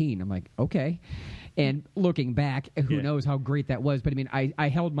 15. I'm like, okay. And looking back, who knows how great that was. But, I mean, I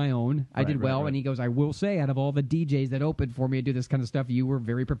held my own. I did well. Right. And he goes, I will say, out of all the DJs that opened for me to do this kind of stuff, you were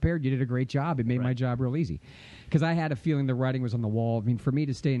very prepared. You did a great job. It made my job real easy. Because I had a feeling the writing was on the wall. I mean, for me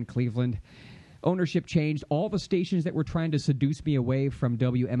to stay in Cleveland, ownership changed. All the stations that were trying to seduce me away from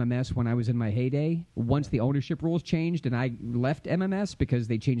WMMS when I was in my heyday, once the ownership rules changed and I left MMS because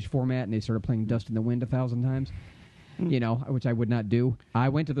they changed format and they started playing Dust in the Wind 1,000 times, which I would not do. I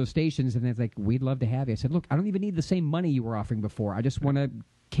went to those stations and it's like, we'd love to have you. I said, look, I don't even need the same money you were offering before. I just want to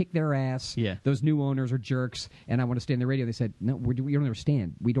kick their ass. Yeah. Those new owners are jerks, and I want to stay on the radio. They said, no, you don't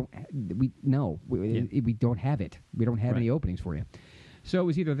understand. We don't have it. We don't have any openings for you. So it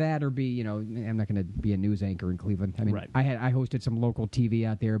was either that or be, I'm not going to be a news anchor in Cleveland. I mean, I hosted some local TV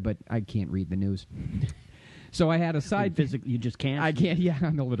out there, but I can't read the news. So I had a side. You just can't? I can't. Yeah,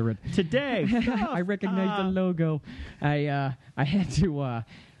 I'm illiterate. Today. I recognize the logo. I had to.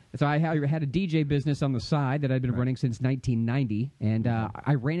 So I had a DJ business on the side that I'd been running since 1990, and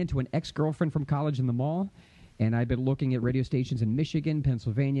I ran into an ex-girlfriend from college in the mall. And I've been looking at radio stations in Michigan,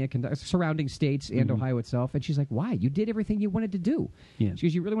 Pennsylvania, surrounding states, and Ohio itself. And she's like, why? You did everything you wanted to do. Yeah. She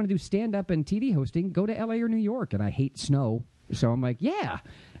goes, you really want to do stand-up and TV hosting? Go to L.A. or New York. And I hate snow. So I'm like, yeah.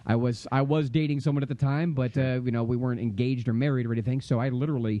 I was dating someone at the time, but we weren't engaged or married or anything. So I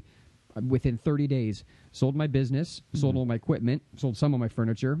literally, within 30 days, sold my business, sold all my equipment, sold some of my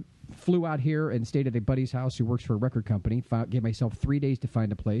furniture, flew out here and stayed at a buddy's house who works for a record company, gave myself 3 days to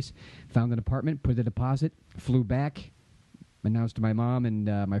find a place, found an apartment, put a deposit, flew back, announced to my mom and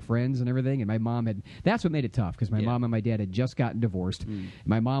my friends and everything, and my mom that's what made it tough, because my mom and my dad had just gotten divorced.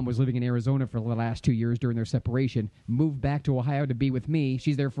 My mom was living in Arizona for the last 2 years during their separation, moved back to Ohio to be with me.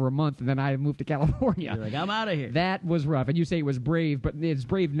 She's there for a month, and then I moved to California. You're like, I'm out of here. That was rough, and you say it was brave, but it's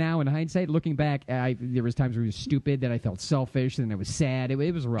brave now in hindsight. Looking back, there was times where it was stupid, that I felt selfish, and I was sad.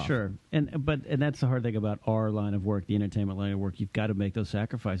 It was rough. Sure, and that's the hard thing about our line of work, the entertainment line of work. You've got to make those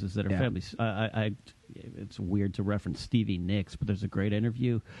sacrifices that are families. It's weird to reference Stevie Nicks, but there's a great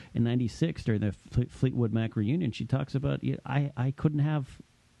interview in '96 during the Fleetwood Mac reunion. She talks about, I couldn't have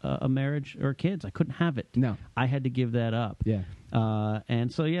a marriage or kids. I couldn't have it. No. I had to give that up. Yeah. And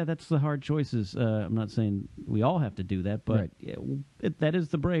so, that's the hard choices. I'm not saying we all have to do that, but that is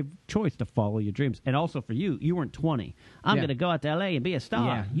the brave choice to follow your dreams. And also for you weren't 20. I'm going to go out to L.A. and be a star.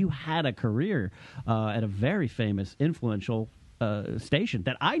 Yeah. You had a career at a very famous, influential station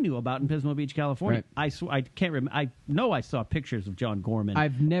that I knew about in Pismo Beach, California. Right. I can't remember. I know I saw pictures of John Gorman.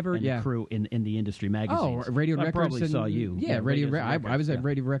 I've never and the crew in the industry magazines. Oh, Radio I Records. probably saw you. Yeah, I was at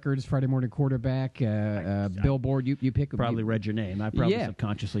Radio Records, Friday Morning Quarterback, Billboard. You pick. Probably read your name. I probably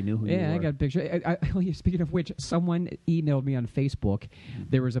subconsciously knew who you were. Yeah, I got a picture. Speaking of which, someone emailed me on Facebook.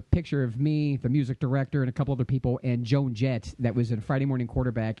 There was a picture of me, the music director, and a couple other people, and Joan Jett that was in Friday Morning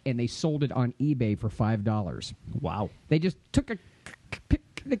Quarterback, and they sold it on eBay for $5. Wow. They just took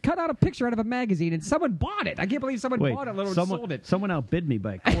they cut out a picture out of a magazine, and someone bought it. I can't believe someone bought it, let alone sold it. Someone outbid me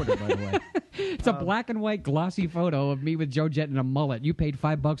by a quarter, by the way. It's a black and white glossy photo of me with Joe Jett and a mullet. You paid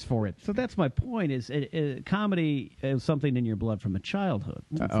 $5 for it. So that's my point, is comedy is something in your blood from a childhood,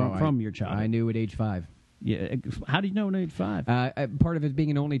 from your childhood. I knew at age 5. Yeah. How do you know at age 5? Part of it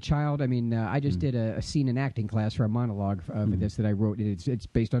being an only child. I mean, I just did a scene in acting class for a monologue for this that I wrote. It's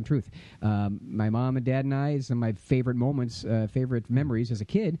based on truth. My mom and dad and I, some of my favorite moments, favorite memories as a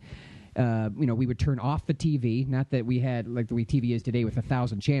kid. We would turn off the TV. Not that we had like the way TV is today with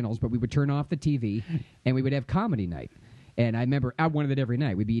 1,000 channels, but we would turn off the TV and we would have comedy night. And I remember I wanted it every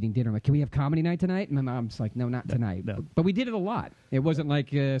night. We'd be eating dinner. I'm like, can we have comedy night tonight? And my mom's like, no, not tonight. No. But we did it a lot. It wasn't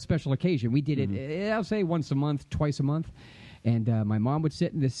like a special occasion. We did it, I'll say, once a month, twice a month. And my mom would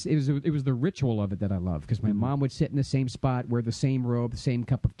sit in this. It was the ritual of it that I love, because my mom would sit in the same spot, wear the same robe, the same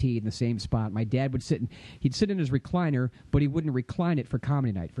cup of tea in the same spot. My dad would he'd sit in his recliner, but he wouldn't recline it for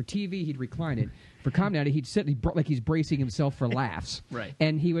comedy night. For TV, he'd recline it. For comedy night, he'd sit like he's bracing himself for laughs. Right.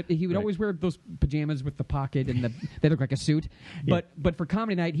 And he would always wear those pajamas with the pocket and they look like a suit. But but for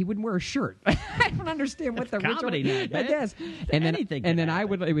comedy night, he wouldn't wear a shirt. I don't understand what the comedy night. I guess. And then I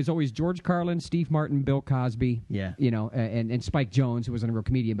would. It was always George Carlin, Steve Martin, Bill Cosby. Yeah. And Spike Jones, who wasn't a real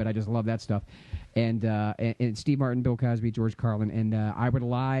comedian, but I just love that stuff. And Steve Martin, Bill Cosby, George Carlin, and I would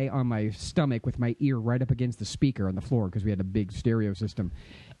lie on my stomach with my ear right up against the speaker on the floor, because we had a big stereo system.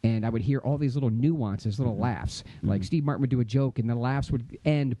 And I would hear all these little nuances, little laughs. Like Steve Martin would do a joke, and the laughs would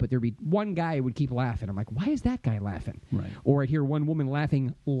end, but there'd be one guy who would keep laughing. I'm like, why is that guy laughing? Right. Or I'd hear one woman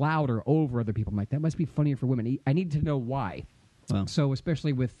laughing louder over other people. I'm like, that must be funnier for women. I need to know why. Well. So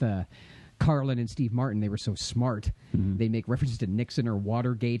especially with Carlin and Steve Martin, they were so smart. They make references to Nixon or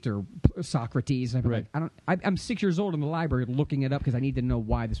Watergate or Socrates. I'm like, I'm 6 years old in the library looking it up because I need to know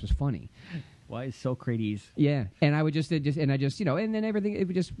why this was funny. Why is Socrates? Yeah, and I would just and then everything. It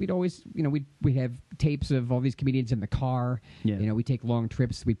would just we'd always we'd have tapes of all these comedians in the car. Yeah. We'd take long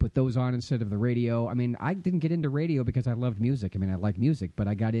trips. We'd put those on instead of the radio. I mean, I didn't get into radio because I loved music. I mean, I like music, but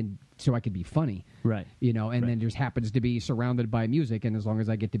I got in so I could be funny. Right. And then just happens to be surrounded by music, and as long as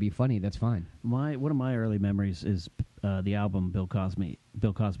I get to be funny, that's fine. One of my early memories is the album Bill Cosby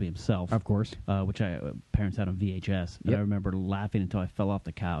himself, Of course. which parents had on VHS. And Yep. I remember laughing until I fell off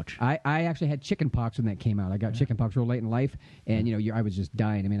the couch. I actually had chicken pox when that came out. I got chicken pox real late in life, and I was just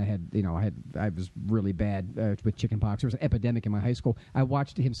dying. I mean, I was really bad with chicken pox. There was an epidemic in my high school. I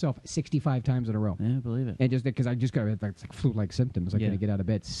watched himself 65 times in a row. Yeah, believe it. And just because I just got like flu-like symptoms, I couldn't get out of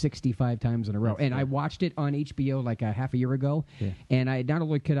bed 65 times in a row. And I watched it on HBO like a half a year ago. Yeah. And I not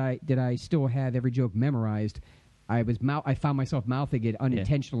only did I still have every joke memorized, I found myself mouthing it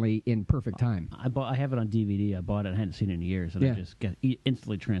unintentionally in perfect time. I have it on DVD. I bought it. I hadn't seen it in years, and I just got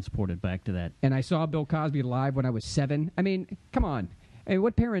instantly transported back to that. And I saw Bill Cosby live when I was 7. I mean, come on. I mean,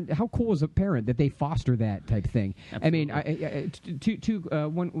 what parent? How cool is a parent that they foster that type thing? Absolutely. I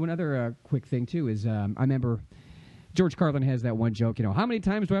mean, one other quick thing too is I remember George Carlin has that one joke. How many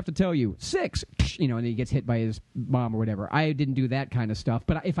times do I have to tell you? 6. And he gets hit by his mom or whatever. I didn't do that kind of stuff,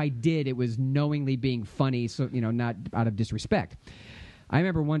 but if I did, it was knowingly being funny, so not out of disrespect. I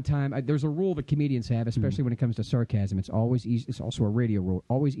remember one time, there's a rule that comedians have, especially when it comes to sarcasm. It's always easy. It's also a radio rule.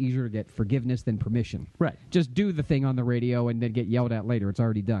 Always easier to get forgiveness than permission. Right. Just do the thing on the radio and then get yelled at later. It's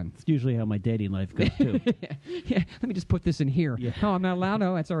already done. It's usually how my dating life goes, too. Yeah. Let me just put this in here. Yeah. Oh, I'm not allowed?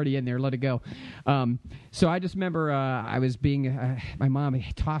 No, that's already in there. Let it go. So I just remember I was being, my mom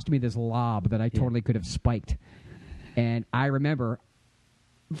tossed me this lob that I totally could have spiked. And I remember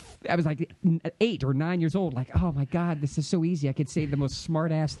I was like 8 or 9 years old, like, oh my God, this is so easy. I could say the most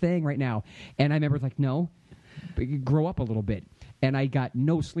smart ass thing right now. And I remember like, no, grow up a little bit. And I got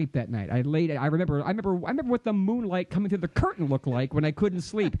no sleep that night. I remember what the moonlight coming through the curtain looked like when I couldn't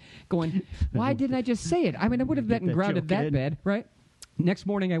sleep. Going, why didn't I just say it? I mean, I would have been grounded that bad, right? Next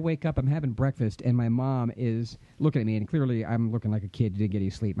morning I wake up, I'm having breakfast, and my mom is looking at me, and clearly I'm looking like a kid who didn't get any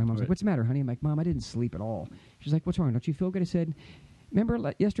sleep. My mom's like, what's the matter, honey? I'm like, Mom, I didn't sleep at all. She's like, what's wrong? Don't you feel good? I said,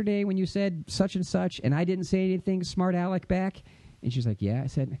 remember yesterday when you said such and such, and I didn't say anything smart aleck back? And she's like, yeah. I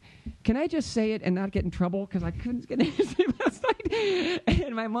said, can I just say it and not get in trouble? Because I couldn't get any sleep last night.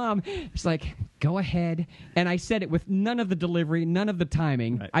 And my mom is like, go ahead. And I said it with none of the delivery, none of the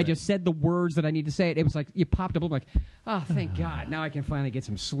timing. I just said the words that I need to say. It was like, you popped up, I'm like, oh, thank God. Now I can finally get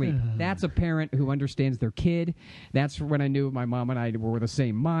some sleep. That's a parent who understands their kid. That's when I knew my mom and I were the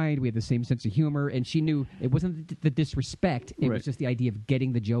same mind. We had the same sense of humor. And she knew it wasn't the disrespect. It was just the idea of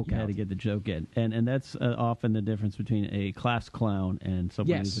getting the joke out. Had to get the joke in. And that's often the difference between a class clown and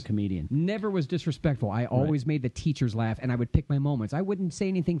somebody who's a comedian. Never was disrespectful. I always made the teachers laugh, and I would pick my moments. I wouldn't say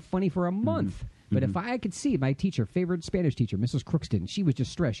anything funny for a month. But if I could see my teacher, favorite Spanish teacher, Mrs. Crookston, she was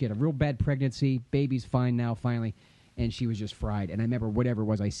just stressed. She had a real bad pregnancy. Baby's fine now, finally. And she was just fried. And I remember whatever it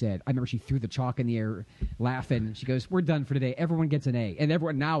was I said. I remember she threw the chalk in the air, laughing. And she goes, "We're done for today. Everyone gets an A." And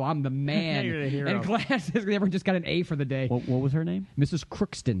everyone, now I'm the man. You're the hero. And class, everyone just got an A for the day. What was her name? Mrs.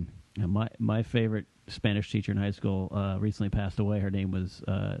 Crookston. My favorite Spanish teacher in high school recently passed away. Her name was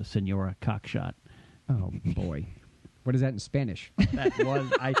Senora Cockshot. Oh, boy. What is that in Spanish? That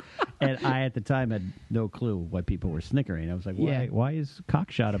was I at the time had no clue why people were snickering. I was like, why is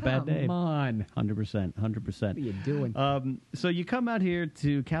Cockshot a bad name? Come on. 100%. What are you doing? So you come out here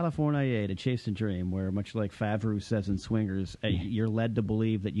to California to chase a dream, where much like Favreau says in Swingers, you're led to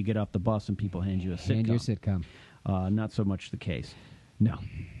believe that you get off the bus and people hand you a sitcom. Hand you a sitcom. Not so much the case. No.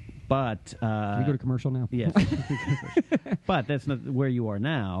 But can we go to commercial now? Yes. But that's not where you are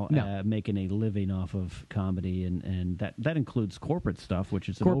now, making a living off of comedy, and that includes corporate stuff, which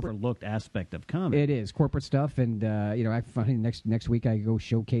is an overlooked aspect of comedy. It is corporate stuff, and I find next week I go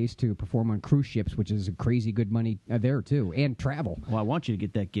showcase to perform on cruise ships, which is crazy good money there too, and travel. Well, I want you to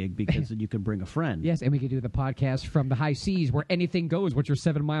get that gig because then you can bring a friend. Yes, and we can do the podcast from the high seas where anything goes, which are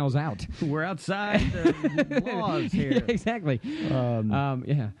 7 miles out. We're outside the laws here. Yeah, exactly.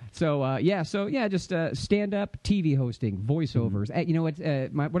 Just stand-up, TV hosting, voiceovers. You know what?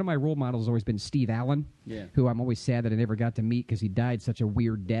 One of my role models has always been Steve Allen, who I'm always sad that I never got to meet because he died such a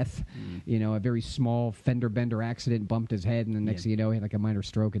weird death. You know, a very small fender bender accident, bumped his head, and the next thing you know, he had like a minor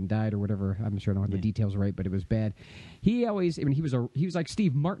stroke and died or whatever. I'm sure I don't have the details right, but it was bad. He always, he was like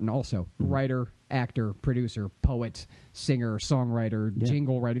Steve Martin also, writer, actor, producer, poet, singer, songwriter,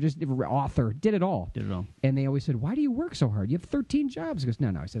 jingle writer, just author, did it all. And they always said, "Why do you work so hard? You have 13 jobs." He goes,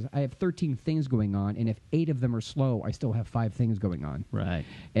 No. He says, "I have 13 things going on, and if 8 of them are slow, I still have 5 things going on." Right.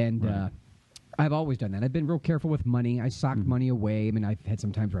 And I've always done that. I've been real careful with money. I socked money away. I mean, I've had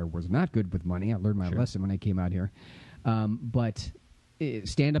some times where I was not good with money. I learned my lesson when I came out here. But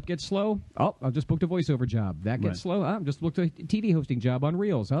stand-up gets slow. Oh, I've just booked a voiceover job. That gets slow. Oh, I've just booked a TV hosting job on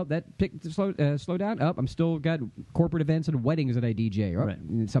Reels. Oh, that slow down. Oh, I'm still got corporate events and weddings that I DJ. Oh,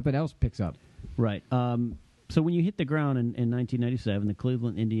 and something else picks up. Right. So when you hit the ground in 1997, the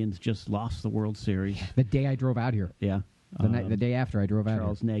Cleveland Indians just lost the World Series. The day I drove out here. Yeah. The day after I drove out here.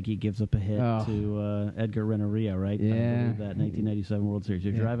 Charles Nagy gives up a hit to Edgar Renteria, right? Yeah. I believe that 1997 World Series.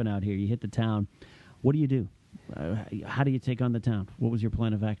 You're driving out here. You hit the town. What do you do? How do you take on the town? What was your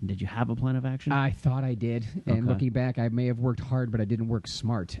plan of action? Did you have a plan of action? I thought I did. And looking back, I may have worked hard, but I didn't work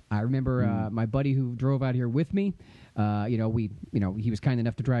smart. I remember my buddy who drove out here with me. He was kind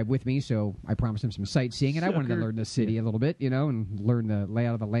enough to drive with me, so I promised him some sightseeing, and I wanted to learn the city a little bit, and learn the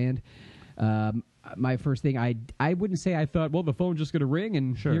layout of the land. My first thing, I wouldn't say I thought, well, the phone's just going to ring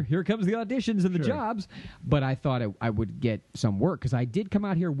and here comes the auditions and the jobs, but I thought I would get some work because I did come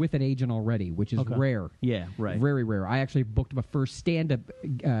out here with an agent already, which is rare. Yeah, right. Very rare. I actually booked my first stand-up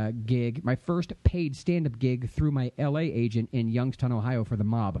gig, my first paid stand-up gig through my L.A. agent in Youngstown, Ohio for The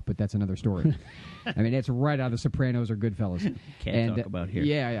Mob, but that's another story. I mean, it's right out of The Sopranos or Goodfellas. Can't talk about here.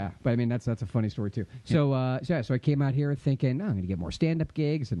 Yeah. But I mean, that's a funny story too. So I came out here thinking, I'm going to get more stand-up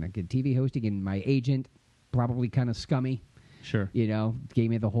gigs and I get TV hosting, and my agent, probably kind of scummy. Sure. Gave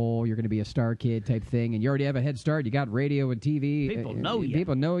me the whole, you're going to be a star kid type thing, and you already have a head start. You got radio and TV. People know you.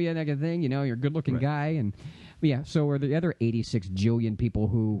 People know you, that kind of thing. You're a good-looking guy. And, so are the other 86 jillion people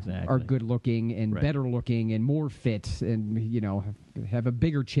who are good-looking and better-looking and more fit and, have a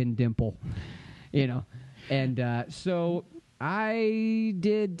bigger chin dimple, And so I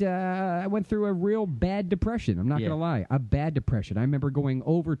did, I went through a real bad depression. I'm not going to lie. A bad depression. I remember going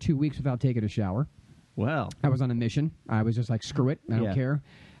over 2 weeks without taking a shower. Well, I was on a mission. I was just like, screw it. I don't care.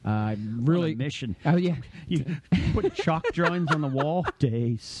 Really, on a mission. Oh yeah, you put chalk drawings on the wall.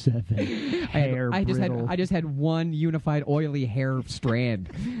 Day 7. I just had one unified oily hair strand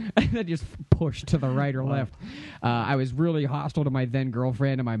that just pushed to the right or left. I was really hostile to my then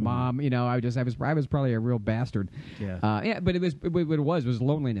girlfriend and my mom. I was probably a real bastard. Yeah. But it was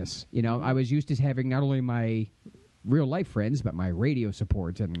loneliness. I was used to having not only my real life friends, but my radio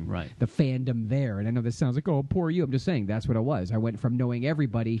support and the fandom there. And I know this sounds like, oh, poor you. I'm just saying that's what it was. I went from knowing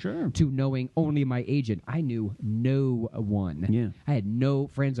everybody to knowing only my agent. I knew no one. Yeah. I had no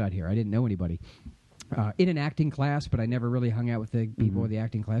friends out here. I didn't know anybody. In an acting class, but I never really hung out with the people of the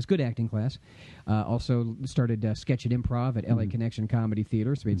acting class. Good acting class. Also started sketch and improv at LA Connection Comedy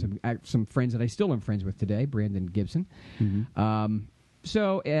Theater. So made some friends that I still am friends with today, Brandon Gibson.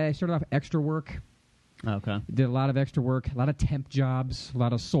 So I started off extra work. Okay. Did a lot of extra work, a lot of temp jobs, a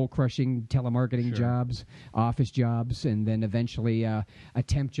lot of soul-crushing telemarketing jobs, office jobs, and then eventually a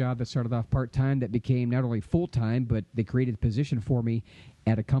temp job that started off part-time that became not only full-time, but they created a position for me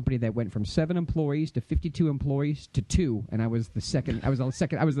at a company that went from 7 employees to 52 employees to 2, and I was the second. I was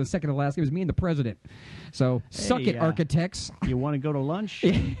the second to last. It was me and the president. So suck it, architects. You want to go to lunch?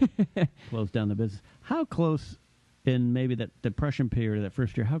 Close down the business. How close, in maybe that depression period of that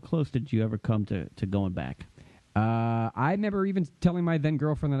first year, how close did you ever come to going back? I remember even telling my then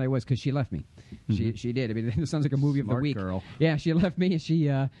girlfriend that I was, because she left me. She did. I mean, it sounds like a movie of the week. Girl. Yeah, she left me. She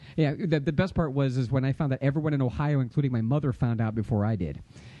the best part was when I found that everyone in Ohio, including my mother, found out before I did.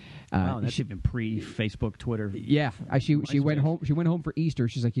 Wow, that's even pre-Facebook, Twitter. Yeah, she went home. She went home for Easter.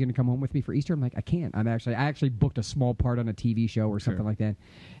 She's like, "You gonna come home with me for Easter?" I'm like, "I can't. I actually booked a small part on a TV show or something like that."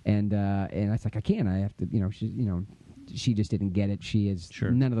 And I was like, "I can't. I have to. She just didn't get it. She has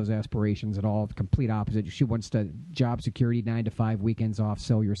none of those aspirations at all. The complete opposite. She wants to job security, 9 to 5, weekends off,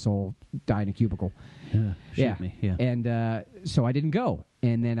 sell your soul, die in a cubicle. Shoot me. Yeah. And so I didn't go.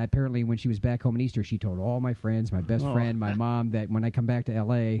 And then apparently when she was back home in Easter, she told all my friends, my best friend, my mom, that when I come back to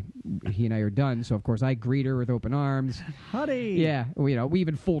L.A., he and I are done. So, of course, I greet her with open arms. Honey! Yeah. We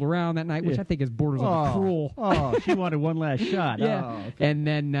even fooled around that night, which I think is borders on cruel. Oh, she wanted one last shot. Yeah. Oh, okay. And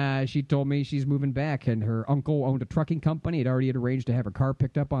then she told me she's moving back, and her uncle owned a trucking company. Had already arranged to have her car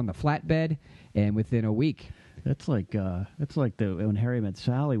picked up on the flatbed, and within a week... It's like when Harry Met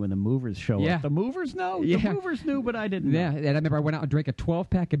Sally when the movers show up. The movers know? Yeah. The movers knew, but I didn't know. Yeah, and I remember I went out and drank a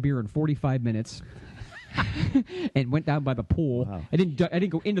 12-pack of beer in 45 minutes. And went down by the pool. Wow. I didn't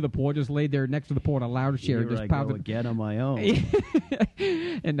go into the pool. I just laid there next to the pool in a lounge chair and just pounded. Go again on my own.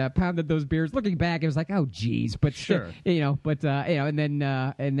 And pounded those beers. Looking back, it was like, oh geez, but and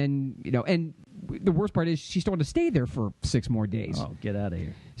then the worst part is she still wanted to stay there for 6 more days. Oh, get out of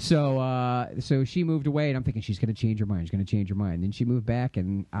here. So she moved away, and I'm thinking she's going to change her mind. She's going to change her mind. Then she moved back,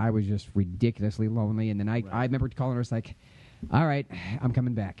 and I was just ridiculously lonely. And then I remember calling her. It's like, all right, I'm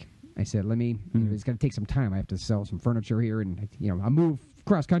coming back. I said, it's going to take some time. I have to sell some furniture here, and I move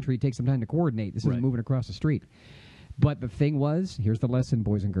cross country. It takes some time to coordinate. This isn't moving across the street. But the thing was, here's the lesson,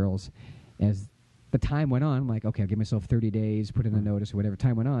 boys and girls. As the time went on, I'm like, okay, I'll give myself 30 days, put in a notice or whatever.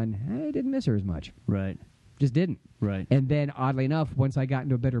 Time went on, I didn't miss her as much. Right. Just didn't. Right. And then, oddly enough, once I got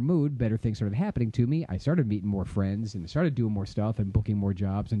into a better mood, better things started happening to me. I started meeting more friends and started doing more stuff and booking more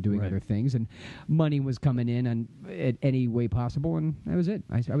jobs and doing other things. And money was coming in at any way possible, and that was it.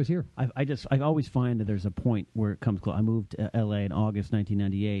 I was here. I always find that there's a point where it comes close. I moved to L.A. in August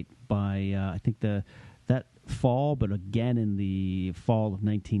 1998. By I think that fall, but again in the fall of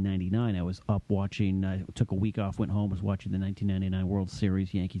 1999, I was up watching. I took a week off, went home, was watching the 1999 World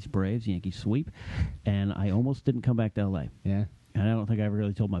Series, Yankees-Braves, Yankees sweep, and I almost didn't come back to L.A. Yeah. And I don't think I ever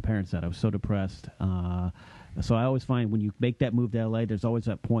really told my parents that. I was so depressed. So I always find when you make that move to L.A., there's always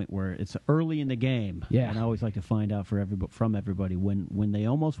that point where it's early in the game. Yeah. And I always like to find out from everybody when they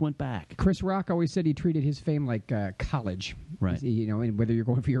almost went back. Chris Rock always said he treated his fame like college. Right. And whether you're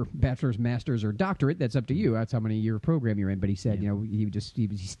going for your bachelor's, master's, or doctorate, that's up to you. That's how many year program you're in. But he said, he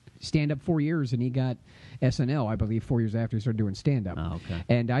was stand-up 4 years, and he got SNL, I believe, 4 years after he started doing stand-up. Oh, okay.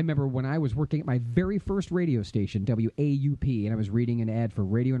 And I remember when I was working at my very first radio station, WAUP, and I was reading an ad for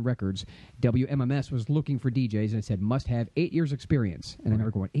Radio and Records, WMMS was looking for DJs, and it said, must have 8 years experience. And I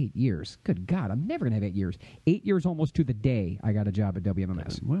remember going, 8 years? Good God, I'm never going to have 8 years. 8 years almost to the day I got a job at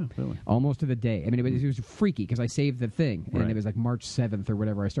WMMS. Wow, really? Almost to the day. I mean, it was freaky because I saved the thing. And it was like March 7th or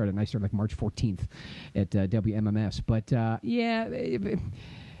whatever I started. And I started like March 14th at WMMS. But,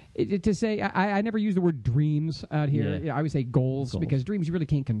 to say, I never use the word dreams out here. Yeah. I always say goals because dreams you really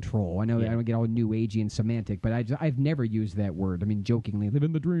can't control. I know I don't get all new agey and semantic, but I've never used that word. I mean, jokingly, live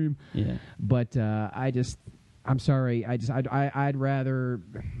in the dream. Yeah. But I'm sorry. I'd rather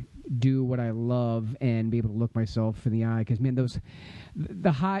do what I love and be able to look myself in the eye. Because, man,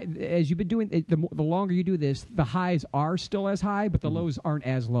 the high, as you've been doing it, the longer you do this, the highs are still as high, but the lows aren't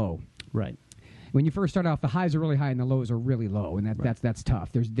as low. Right. When you first start off, the highs are really high and the lows are really low, and that's tough.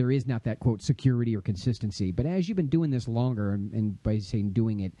 There is not that, quote, security or consistency. But as you've been doing this longer, and by saying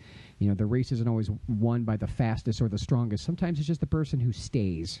doing it, the race isn't always won by the fastest or the strongest. Sometimes it's just the person who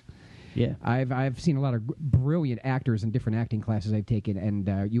stays. Yeah. I've seen a lot of brilliant actors in different acting classes I've taken,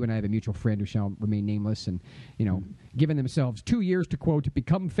 and you and I have a mutual friend who shall remain nameless, and given themselves 2 years to, quote,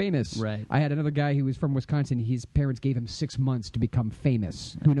 become famous. Right. I had another guy who was from Wisconsin. His parents gave him 6 months to become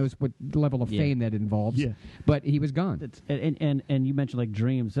famous. Who knows what level of fame that involves? Yeah. But he was gone. And you mentioned like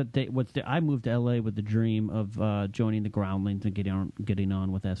dreams. I moved to LA with the dream of joining the Groundlings and getting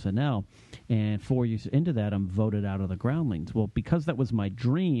on with SNL. And 4 years into that, I'm voted out of the Groundlings. Well, because that was my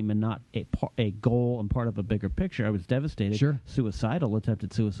dream and not a goal and part of a bigger picture, I was devastated. Sure. Suicidal,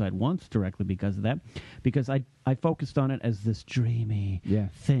 attempted suicide once directly because of that. Because I focused on it as this dreamy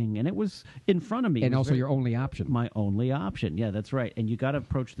thing, and it was in front of me. And also your only option. My only option. Yeah, that's right. And you got to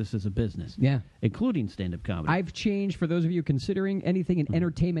approach this as a business. Yeah. Including stand-up comedy. I've changed, for those of you considering anything in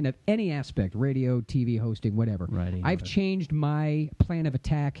entertainment of any aspect, radio, TV, hosting, whatever. Writing, I've changed my plan of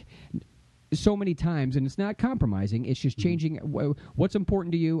attack so many times, and it's not compromising. It's just changing what's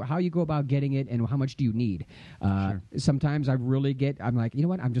important to you, how you go about getting it, and how much do you need. Sometimes I'm like, you know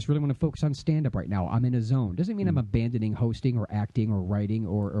what? I'm just really want to focus on stand-up right now. I'm in a zone. Doesn't mean I'm abandoning hosting or acting or writing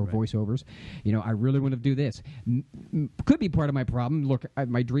or voiceovers. I really want to do this. Could be part of my problem. Look,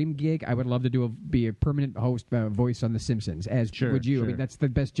 my dream gig, I would love to be a permanent host, voice on The Simpsons, as would you. Sure. I mean, that's the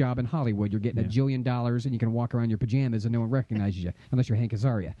best job in Hollywood. You're getting $1 jillion, and you can walk around in your pajamas and no one recognizes you, unless you're Hank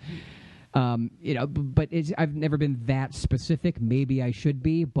Azaria. But I've never been that specific. Maybe I should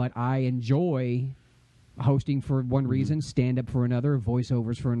be, but I enjoy hosting for one reason, stand-up for another,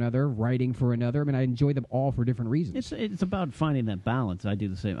 voiceovers for another, writing for another. I mean, I enjoy them all for different reasons. It's about finding that balance. I do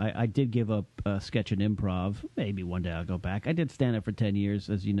the same. I did give up sketch and improv. Maybe one day I'll go back. I did stand-up for 10 years,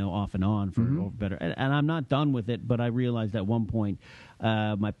 as you know, off and on for better. And I'm not done with it, but I realized at one point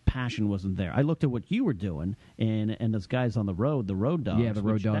my passion wasn't there. I looked at what you were doing, and those guys on the road Dogs. Yeah, the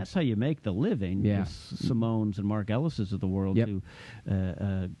Road Dogs. That's how you make the living. Yeah. Simone's and Mark Ellis's of the world, who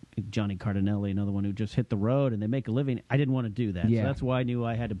Johnny Cardinelli, another one who just hit the road, and they make a living. I didn't want to do that. Yeah. So that's why I knew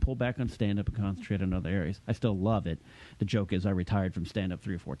I had to pull back on stand-up and concentrate on other areas. I still love it. The joke is I retired from stand-up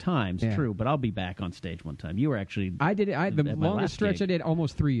 3 or 4 times. Yeah. True, but I'll be back on stage one time. You were actually... I did it. The longest stretch gig. I did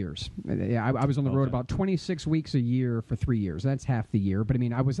almost 3 years. I was on the road about 26 weeks a year for 3 years. That's half the year. But I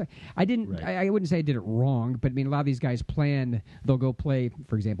mean, I wouldn't say I did it wrong, but I mean, a lot of these guys they'll go play,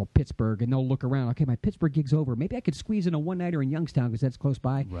 for example, Pittsburgh, and they'll look around. Okay, my Pittsburgh gig's over. Maybe I could squeeze in a one-nighter in Youngstown because that's close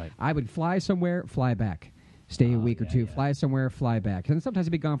by. Right. I would fly somewhere, fly back. Stay a week or two, fly somewhere, fly back. And sometimes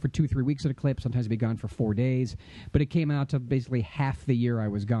I'd be gone for 2-3 weeks at a clip. Sometimes I'd be gone for 4 days. But it came out to basically half the year I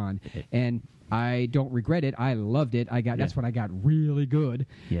was gone. And I don't regret it. I loved it. That's when I got really good.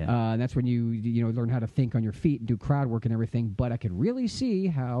 Yeah. That's when you learn how to think on your feet and do crowd work and everything. But I could really see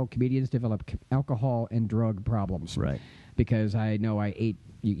how comedians develop alcohol and drug problems. Right. Because I know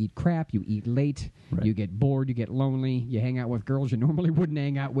you eat crap, you eat late, you get bored, you get lonely, you hang out with girls you normally wouldn't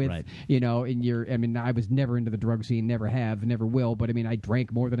hang out with, and I was never into the drug scene, never have, never will, but I mean, I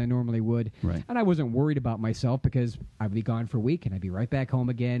drank more than I normally would, and I wasn't worried about myself because I'd be gone for a week and I'd be right back home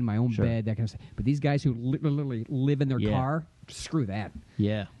again, my own bed, that kind of stuff. But these guys who literally live in their car, screw that.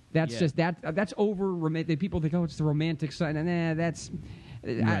 Yeah. That's just that's over romantic. People think, it's the romantic side, and that's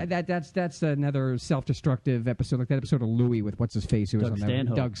another self-destructive episode, like that episode of Louie with what's his face, who was Doug on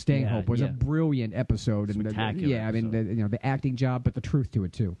Stanhope. Doug Stanhope was a brilliant episode. Spectacular. I mean, the acting job, but the truth to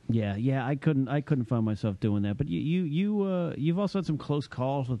it too. Yeah. I couldn't find myself doing that. But you've also had some close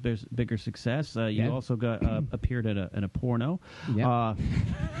calls with bigger success. You also got appeared in a porno. Yeah.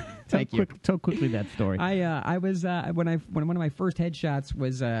 Thank you. Tell quickly that story. I was when one of my first headshots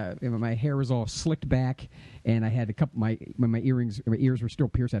was my hair was all slicked back, and I had a couple my ears were still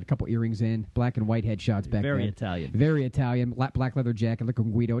pierced. I had a couple earrings in, black and white headshots back then. Very Italian, black leather jacket,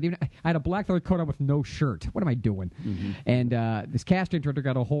 looking Guido. And even I had a black leather coat on with no shirt. What am I doing? And this casting director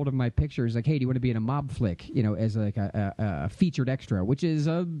got a hold of my picture. He's like, "Hey, do you want to be in a mob flick? As like a featured extra, which is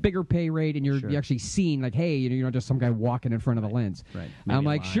a bigger pay rate, and you're actually seen like, hey, you're not just some guy walking in front of the lens." Right. I'm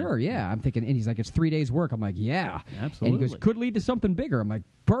like, sure. Yeah, I'm thinking, and he's like, it's 3 days work. I'm like, yeah, absolutely. And he goes, could lead to something bigger. I'm like,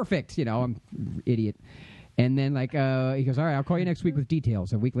 perfect. I'm idiot. And then he goes, all right, I'll call you next week with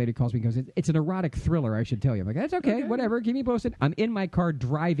details. A week later, he calls me and goes, it's an erotic thriller, I should tell you. I'm like, that's okay, whatever. Keep me posted. I'm in my car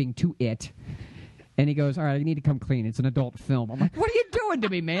driving to it, and he goes, all right, I need to come clean. It's an adult film. I'm like, what are you doing to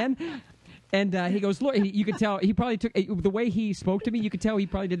me, man? And he goes, look, you could tell he probably took the way he spoke to me. You could tell he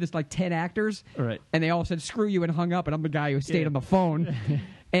probably did this like 10 actors, right? And they all said, "Screw you," and hung up. And I'm the guy who stayed on the phone.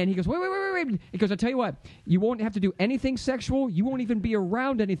 And he goes, wait. He goes, I'll tell you what, you won't have to do anything sexual. You won't even be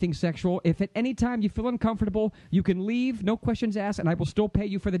around anything sexual. If at any time you feel uncomfortable, you can leave, no questions asked, and I will still pay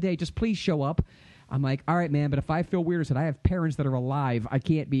you for the day. Just please show up. I'm like, all right, man, but if I feel weird, I said, I have parents that are alive. I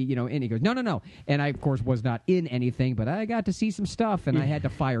can't be, you know, in. He goes, no. And I, of course, was not in anything, but I got to see some stuff, and I had to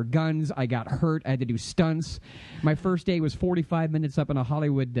fire guns. I got hurt. I had to do stunts. My first day was 45 minutes up in a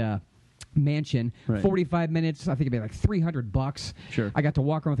Hollywood mansion. Right. 45 minutes, I think it'd be like $300. Sure. I got to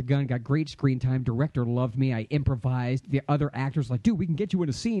walk around with a gun, got great screen time. Director loved me. I improvised. The other actors were like, dude, we can get you in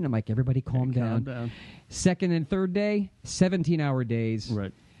a scene. I'm like, everybody calm down. Second and third day, 17-hour days.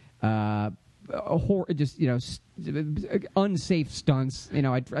 Right. Just, you know, unsafe stunts. You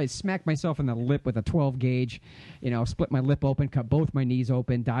know, I smacked myself in the lip with a 12 gauge. You know, split my lip open, cut both my knees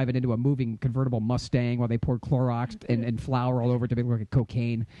open, diving into a moving convertible Mustang while they poured Clorox and flour all over it to make it look like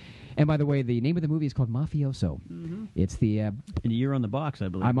cocaine. And by the way, the name of the movie is called Mafioso. Mm-hmm. It's the and you're on the box, I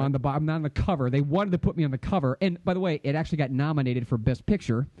believe. I'm on the I'm on the cover. They wanted to put me on the cover, and by the way, it actually got nominated for Best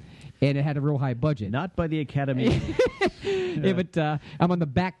Picture, and it had a real high budget. Not by the Academy. Yeah, but I'm on the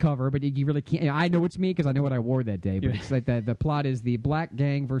back cover, but you really can't. You know, I know it's me because I know what I wore that day. But it's like the plot is the black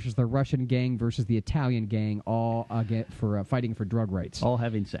gang versus the Russian gang versus the Italian gang, all fighting for drug rights, all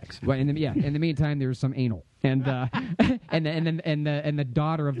having sex. Well, in the meantime, there's some anal, and and the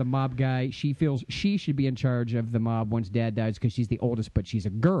daughter of the mob guy, she feels she should be in charge of the mob once dad dies because she's the oldest, but she's a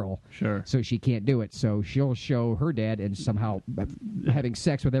girl, sure, so she can't do it. So she'll show her dad, and somehow having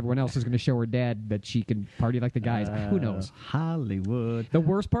sex with everyone else is going to show her dad that she can party like the guys. Who knows? Hollywood. The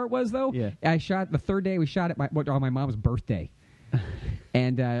worst part was though, I shot the third day. We shot on my mom's birthday.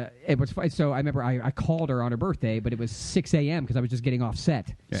 And it was fun. So I remember I called her on her birthday, but it was 6 a.m. because I was just getting off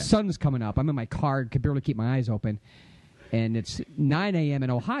set. Yeah. Sun's coming up. I'm in my car, could barely keep my eyes open. And it's 9 a.m. in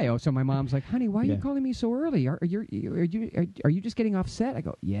Ohio, so my mom's like, honey, why are you calling me so early? Are you just getting off set? I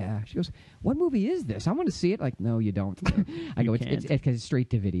go, yeah. She goes, what movie is this? I want to see it. Like, no, you don't. I go, it's straight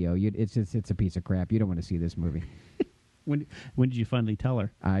to video. It's a piece of crap. You don't want to see this movie. When did you finally tell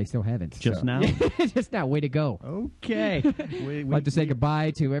her? I still haven't. Just now? Just now. Way to go. Okay. I'd like to say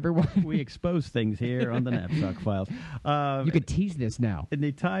goodbye to everyone. We expose things here on the Knapsack Files. You could tease this now. In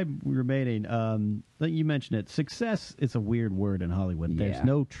the time remaining, you mentioned it. Success is a weird word in Hollywood. Yeah. There's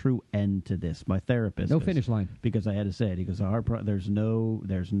no true end to this. My therapist. No finish line. Because I had to say it. He goes, there's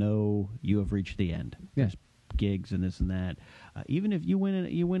no, you have reached the end. Yeah. There's gigs and this and that. Even if you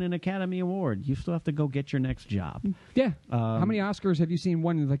win an Academy Award, you still have to go get your next job. Yeah. How many Oscars have you seen?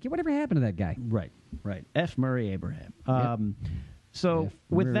 One like, whatever happened to that guy? Right. F. Murray Abraham. So F.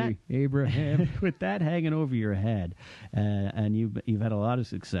 with Murray that, Abraham, with that hanging over your head, and you've had a lot of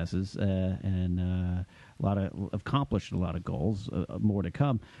successes and accomplished a lot of goals, more to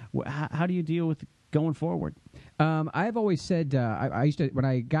come. How do you deal with going forward? I've always said I used to, when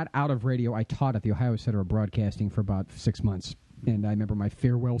I got out of radio, I taught at the Ohio Center of Broadcasting for about 6 months. And I remember my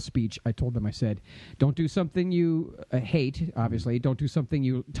farewell speech, I told them, I said, don't do something you hate, obviously. Don't do something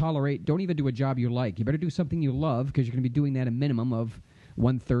you tolerate. Don't even do a job you like. You better do something you love because you're going to be doing that a minimum of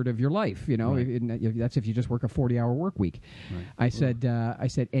 1/3 of your life. You know, right. That's if you just work a 40-hour work week. Right. I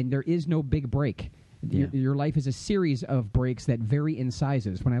said, and there is no big break. Yeah. Your life is a series of breaks that vary in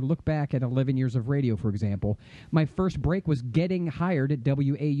sizes. When I look back at 11 years of radio, for example, my first break was getting hired at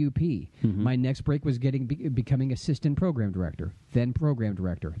WAUP. Mm-hmm. My next break was becoming assistant program director, then program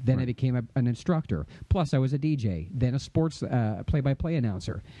director. Then I became an instructor. Plus, I was a DJ, then a sports play-by-play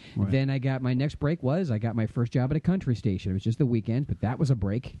announcer. Right. Then I got my next break I got my first job at a country station. It was just the weekends, but that was a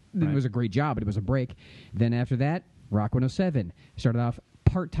break. Right. It was a great job, but it was a break. Then after that, Rock 107. Started off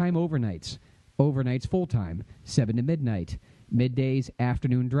part-time overnights full-time, 7 to midnight. Middays,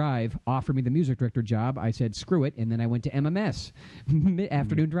 afternoon drive, offered me the music director job. I said, screw it, and then I went to MMS.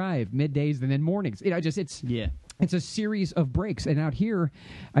 Afternoon drive, middays, and then mornings. It's a series of breaks. And out here,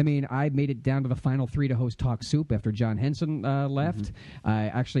 I mean, I made it down to the final 3 to host Talk Soup after John Henson left.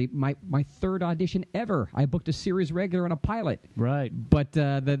 Actually, my third audition ever. I booked a series regular and a pilot. Right. But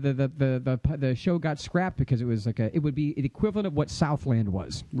the show got scrapped because it was it would be the equivalent of what Southland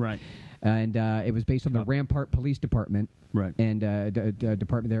was. Right. And it was based on the Rampart Police Department, right? And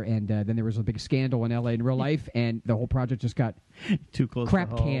department there, and then there was a big scandal in L.A. in real life, and the whole project just got too close,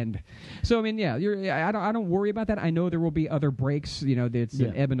 crap canned. So I mean, I don't worry about that. I know there will be other breaks. You know, it's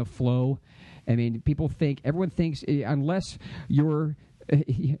an ebb and a flow. I mean, everyone thinks unless you're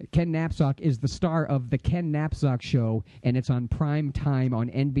Ken Napzok is the star of the Ken Napzok Show, and it's on prime time on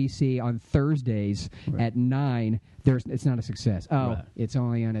NBC on Thursdays at 9. It's not a success. Oh, it's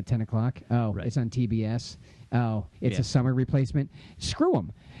only on at 10 o'clock. Oh, it's on TBS. Oh, it's a summer replacement. Screw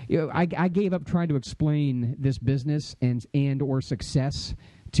them. I gave up trying to explain this business and or success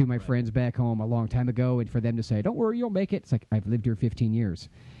to my friends back home a long time ago, and for them to say, "Don't worry, you'll make it." It's like, I've lived here 15 years.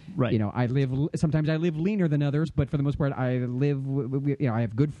 Right. You know, sometimes I live leaner than others, but for the most part, I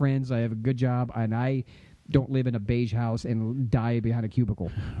have good friends, I have a good job, and I don't live in a beige house and die behind a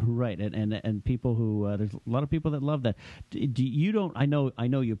cubicle. Right, and people who there's a lot of people that love that. You don't? I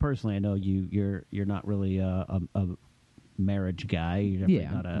know you personally. I know you're not really a marriage guy. You're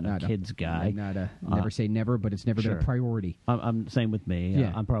not a kids guy. Never say never, but it's never been a priority. I'm same with me.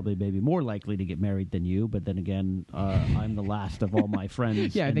 Yeah. I'm probably maybe more likely to get married than you, but then again, I'm the last of all my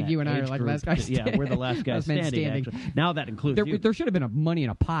friends. Yeah, I think you and I are like last guys. Yeah, we're the last guys standing. Actually. Now that includes you. There should have been money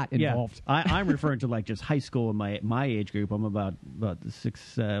in a pot involved. Yeah, I'm referring to like just high school in my age group. I'm about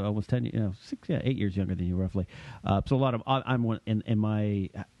 6, almost 10, 8 years younger than you roughly. So a lot of I'm in my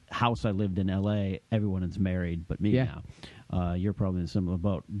house I lived in L.A., everyone is married but me now. You're probably in a similar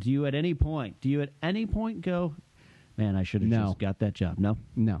boat. Do you at any point go, man, I should have just got that job? No?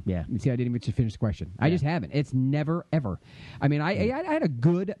 Yeah. You see, I didn't even get to finish the question. I just haven't. It's never, ever. I mean, I had a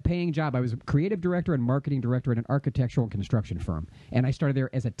good paying job. I was a creative director and marketing director at an architectural and construction firm. And I started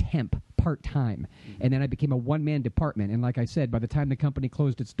there as a temp, part-time. And then I became a one-man department. And like I said, by the time the company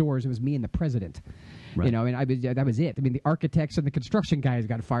closed its doors, it was me and the president. Right. You know, and that was it. I mean, the architects and the construction guys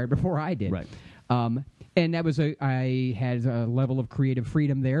got fired before I did. Right. And that was I had a level of creative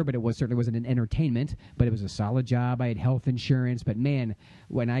freedom there, but it certainly wasn't an entertainment, but it was a solid job. I had health insurance, but man,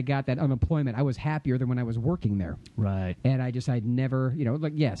 when I got that unemployment, I was happier than when I was working there. Right. And I'd never,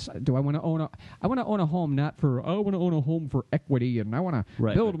 yes, do I want to own I want to own a home not for, I want to own a home for equity and I want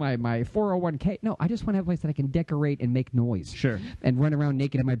to build my 401k. No, I just want to have a place that I can decorate and make noise. Sure. And run around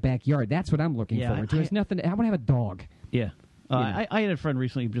naked in my backyard. That's what I'm looking forward to. It's nothing, I want to have a dog. Yeah. I had a friend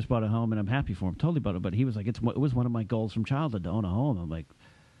recently who just bought a home, and I'm happy for him, totally bought it. But he was like, it was one of my goals from childhood to own a home. I'm like,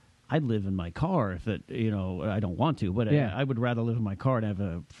 I'd live in my car if it, I don't want to, but I would rather live in my car and have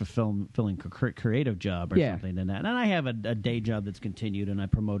a fulfilling creative job or something than that. And I have a day job that's continued, and I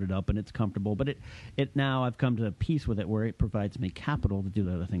promoted up, and it's comfortable. But it now I've come to peace with it, where it provides me capital to do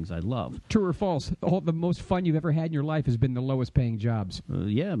the other things I love. True or false? The most fun you've ever had in your life has been the lowest paying jobs.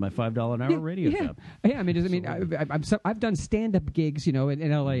 Yeah, my $5 an hour radio job. Yeah, I've done stand up gigs. In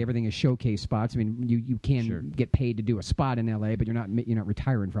LA, everything is showcase spots. I mean, you can get paid to do a spot in LA, but you're not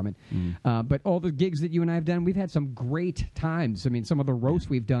retiring from it. But all the gigs that you and I have done, we've had some great times. I mean, some of the roasts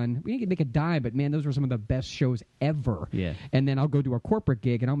we've done, we didn't make a dime, but man, those were some of the best shows ever. Yeah. And then I'll go to a corporate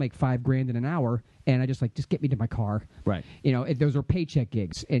gig and I'll make $5,000 in an hour, and I just get me to my car. Right. Those are paycheck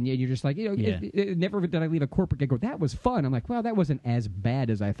gigs, and you're just like, never did I leave a corporate gig. That was fun. I'm like, well, that wasn't as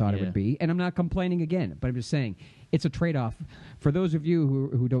bad as I thought it would be, and I'm not complaining again. But I'm just saying, it's a trade-off. For those of you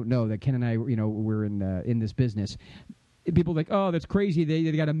who don't know that Ken and I, we're in this business. People are like, oh, that's crazy.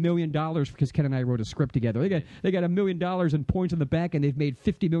 They got $1 million because Ken and I wrote a script together. They got $1 million in points on the back, and they've made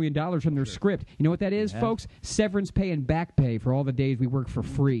 $50 million from their script. You know what that is, folks? Severance pay and back pay for all the days we worked for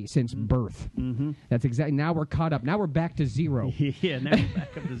free since birth. Mm-hmm. That's exactly. Now we're caught up. Now we're back to zero. Yeah, now we're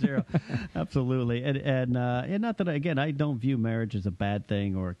back up to zero. Absolutely. And not that I don't view marriage as a bad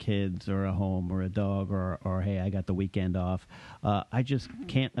thing, or kids, or a home, or a dog, or hey, I got the weekend off. I just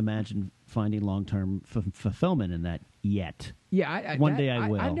can't imagine finding long-term fulfillment in that yet. Yeah, one day I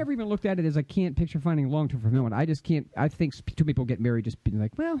will. I've never even looked at it as I can't picture finding long-term fulfillment. I just can't. I think two people get married just being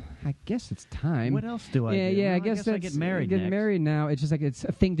like, well, I guess it's time. What else do I do? Yeah, I guess I get married. Married now. It's just like it's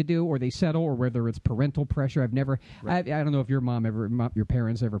a thing to do, or they settle, or whether it's parental pressure. I've never. Right. I don't know if your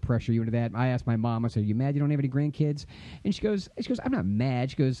parents ever pressure you into that. I asked my mom. I said, "Are you mad you don't have any grandkids?" And she goes, "I'm not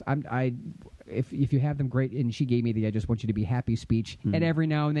mad." She goes, If you have them, great. And she gave me the "I just want you to be happy" speech. Mm-hmm. And every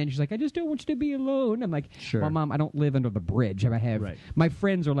now and then she's like, "I just don't want you to be alone." I'm like, sure. Well, Mom, I don't live under the bridge. I have my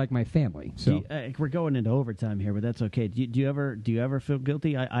friends are like my family. So we're going into overtime here, but that's okay. Do you ever feel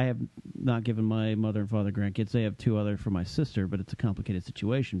guilty? I have not given my mother and father grandkids. They have 2 other for my sister, but it's a complicated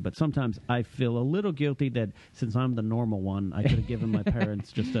situation. But sometimes I feel a little guilty that since I'm the normal one, I could have given my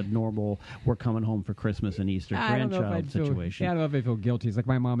parents just a normal, we're coming home for Christmas and Easter grandchild situation. I don't know if I feel guilty. It's like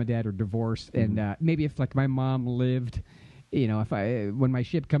my mom and dad are divorced, and maybe if like my mom lived, when my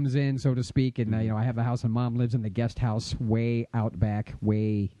ship comes in, so to speak, and I have a house and Mom lives in the guest house way out back,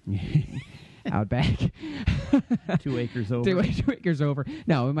 out back. 2 acres over. 2 acres over.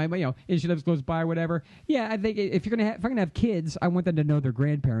 No, and she lives close by, whatever. Yeah, I think if I'm gonna have kids, I want them to know their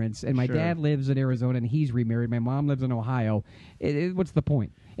grandparents. And my dad lives in Arizona and he's remarried. My mom lives in Ohio. What's the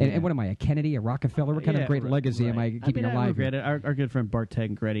point? And what am I, a Kennedy, a Rockefeller? What kind of great legacy am I keeping alive? I regret it. Our good friend Bart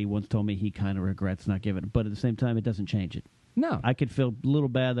Tancredi once told me he kind of regrets not giving it, but at the same time, it doesn't change it. No. I could feel a little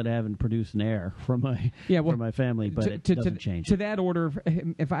bad that I haven't produced an heir from my family, but it doesn't change. To that order,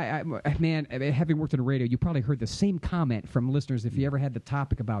 if man, having worked in radio, you probably heard the same comment from listeners if you ever had the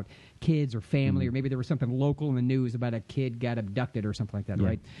topic about kids or family, or maybe there was something local in the news about a kid got abducted or something like that,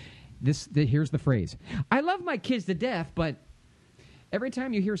 right? Here's the phrase. I love my kids to death, but every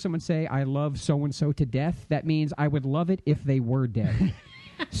time you hear someone say, I love so-and-so to death, that means I would love it if they were dead.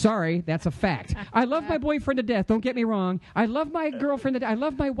 Sorry, that's a fact. I love my boyfriend to death. Don't get me wrong. I love my girlfriend to death. I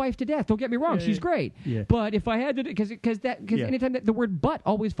love my wife to death. Don't get me wrong. She's great. Yeah. But if I had to, because anytime the word "but"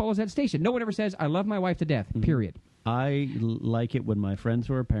 always follows that station. No one ever says I love my wife to death. Period. I like it when my friends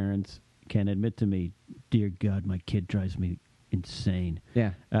who are parents can admit to me, "Dear God, my kid drives me insane."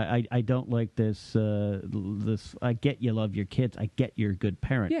 Yeah. I don't like this. I get you love your kids. I get you're a good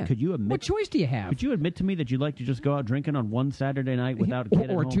parent. Yeah. Could you admit? What choice do you have? Could you admit to me that you'd like to just go out drinking on one Saturday night without a kid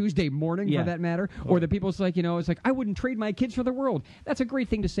or at home? Tuesday morning for that matter? Or the people's like, it's like, I wouldn't trade my kids for the world. That's a great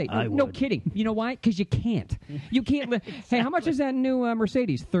thing to say. No kidding. You know why? Because you can't. You can't. Hey, how much is that new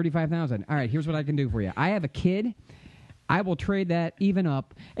Mercedes? $35,000. All right, here's what I can do for you. I have a kid. I will trade that even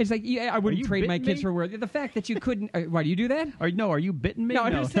up. It's like, I wouldn't trade my kids for world. The fact that you couldn't. Why do you do that? Are you bitten me? No,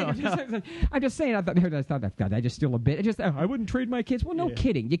 I'm just saying. I thought, God, I just steal a bit. I wouldn't trade my kids. Well, no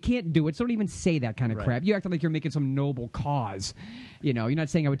kidding. You can't do it. So don't even say that kind of crap. You act like you're making some noble cause. You're not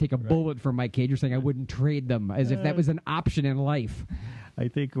saying I would take a bullet for my kid. You're saying I wouldn't trade them as if that was an option in life. I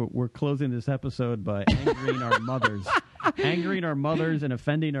think we're closing this episode by angering our mothers. Angering our mothers and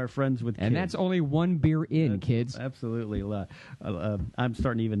offending our friends with kids. And that's only one beer in, kids. Absolutely. I'm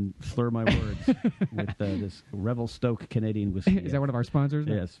starting to even slur my words with this Revelstoke Canadian whiskey. Is that one of our sponsors?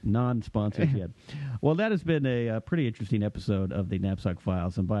 Yes, non-sponsored yet. Well, that has been a pretty interesting episode of the Knapsack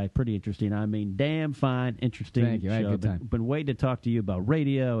Files. And by pretty interesting, I mean damn fine, interesting. Thank you. I had a good time. Been waiting to talk to you about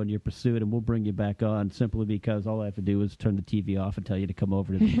radio and your pursuit, and we'll bring you back on simply because all I have to do is turn the TV off and tell you to come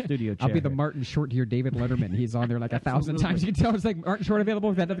over to the studio chair. I'll be the Martin Short to your David Letterman. He's on there like 1,000 times. You can tell it's like Martin Short available.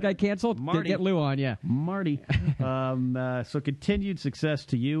 If that other guy canceled, Marty. Get Lou on, Marty. So continued success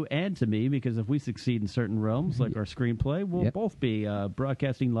to you and to me, because if we succeed in certain realms, like our screenplay, we'll both be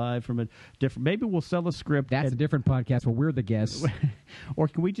broadcasting live from a different... Maybe we'll sell a script. That's a different podcast where we're the guests. Or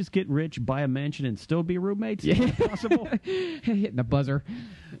can we just get rich, buy a mansion, and still be roommates? Is that possible? Hitting the buzzer.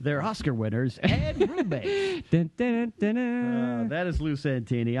 They're Oscar winners and roommates. That is Lou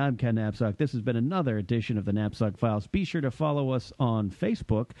Santini. I'm Ken Knapsack. This has been another edition of the Knapsack Files. Be sure to follow us on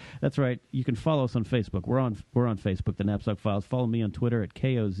Facebook. That's right. You can follow us on Facebook. We're on Facebook, the Knapsack Files. Follow me on Twitter at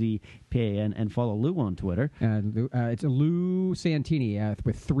KOZPAN, and follow Lou on Twitter. It's Lou Santini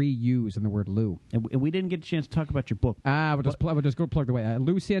with 3 U's in the word Lou. And we didn't get a chance to talk about your book. We'll just go plug the way.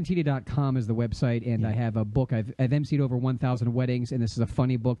 LouSantini.com is the website, and I have a book. I've emceed over 1,000 weddings, and this is a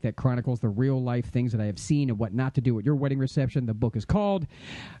funny book that chronicles the real life things that I have seen and what not to do at your wedding reception. The book is called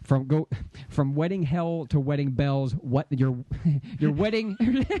From Wedding Hell to Wedding Bells. What your wedding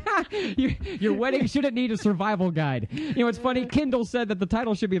your wedding shouldn't need a survival guide. It's funny. Kindle said that the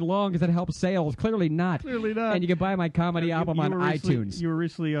title should be long because it helps sales. Clearly not. And you can buy my comedy album on iTunes. You were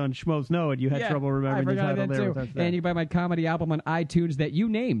recently on Schmoes Know, and you had trouble remembering the title there. And you can buy my comedy album on iTunes that you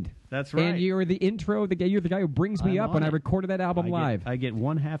named. That's right. And you're the intro. You're the guy who brings me up when I recorded that album live. I get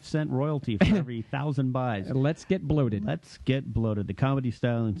 1/2 cent royalty for every 1,000 buys. Let's get bloated. The comedy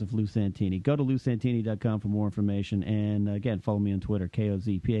stylings of Lou Santini. Go to LouSantini.com for more information. And again, follow me on Twitter,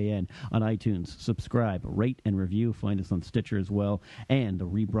 KOZPAN, on iTunes. Subscribe, rate, and review. Find us on Stitcher as well. And the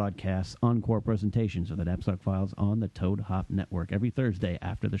rebroadcasts, encore presentations of the Knapsack Files on the Toad Hop Network every Thursday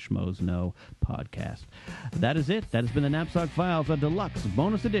after the Schmoes Know podcast. That is it. That has been the Knapsack Files, a deluxe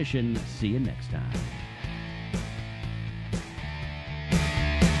bonus edition. See you next time.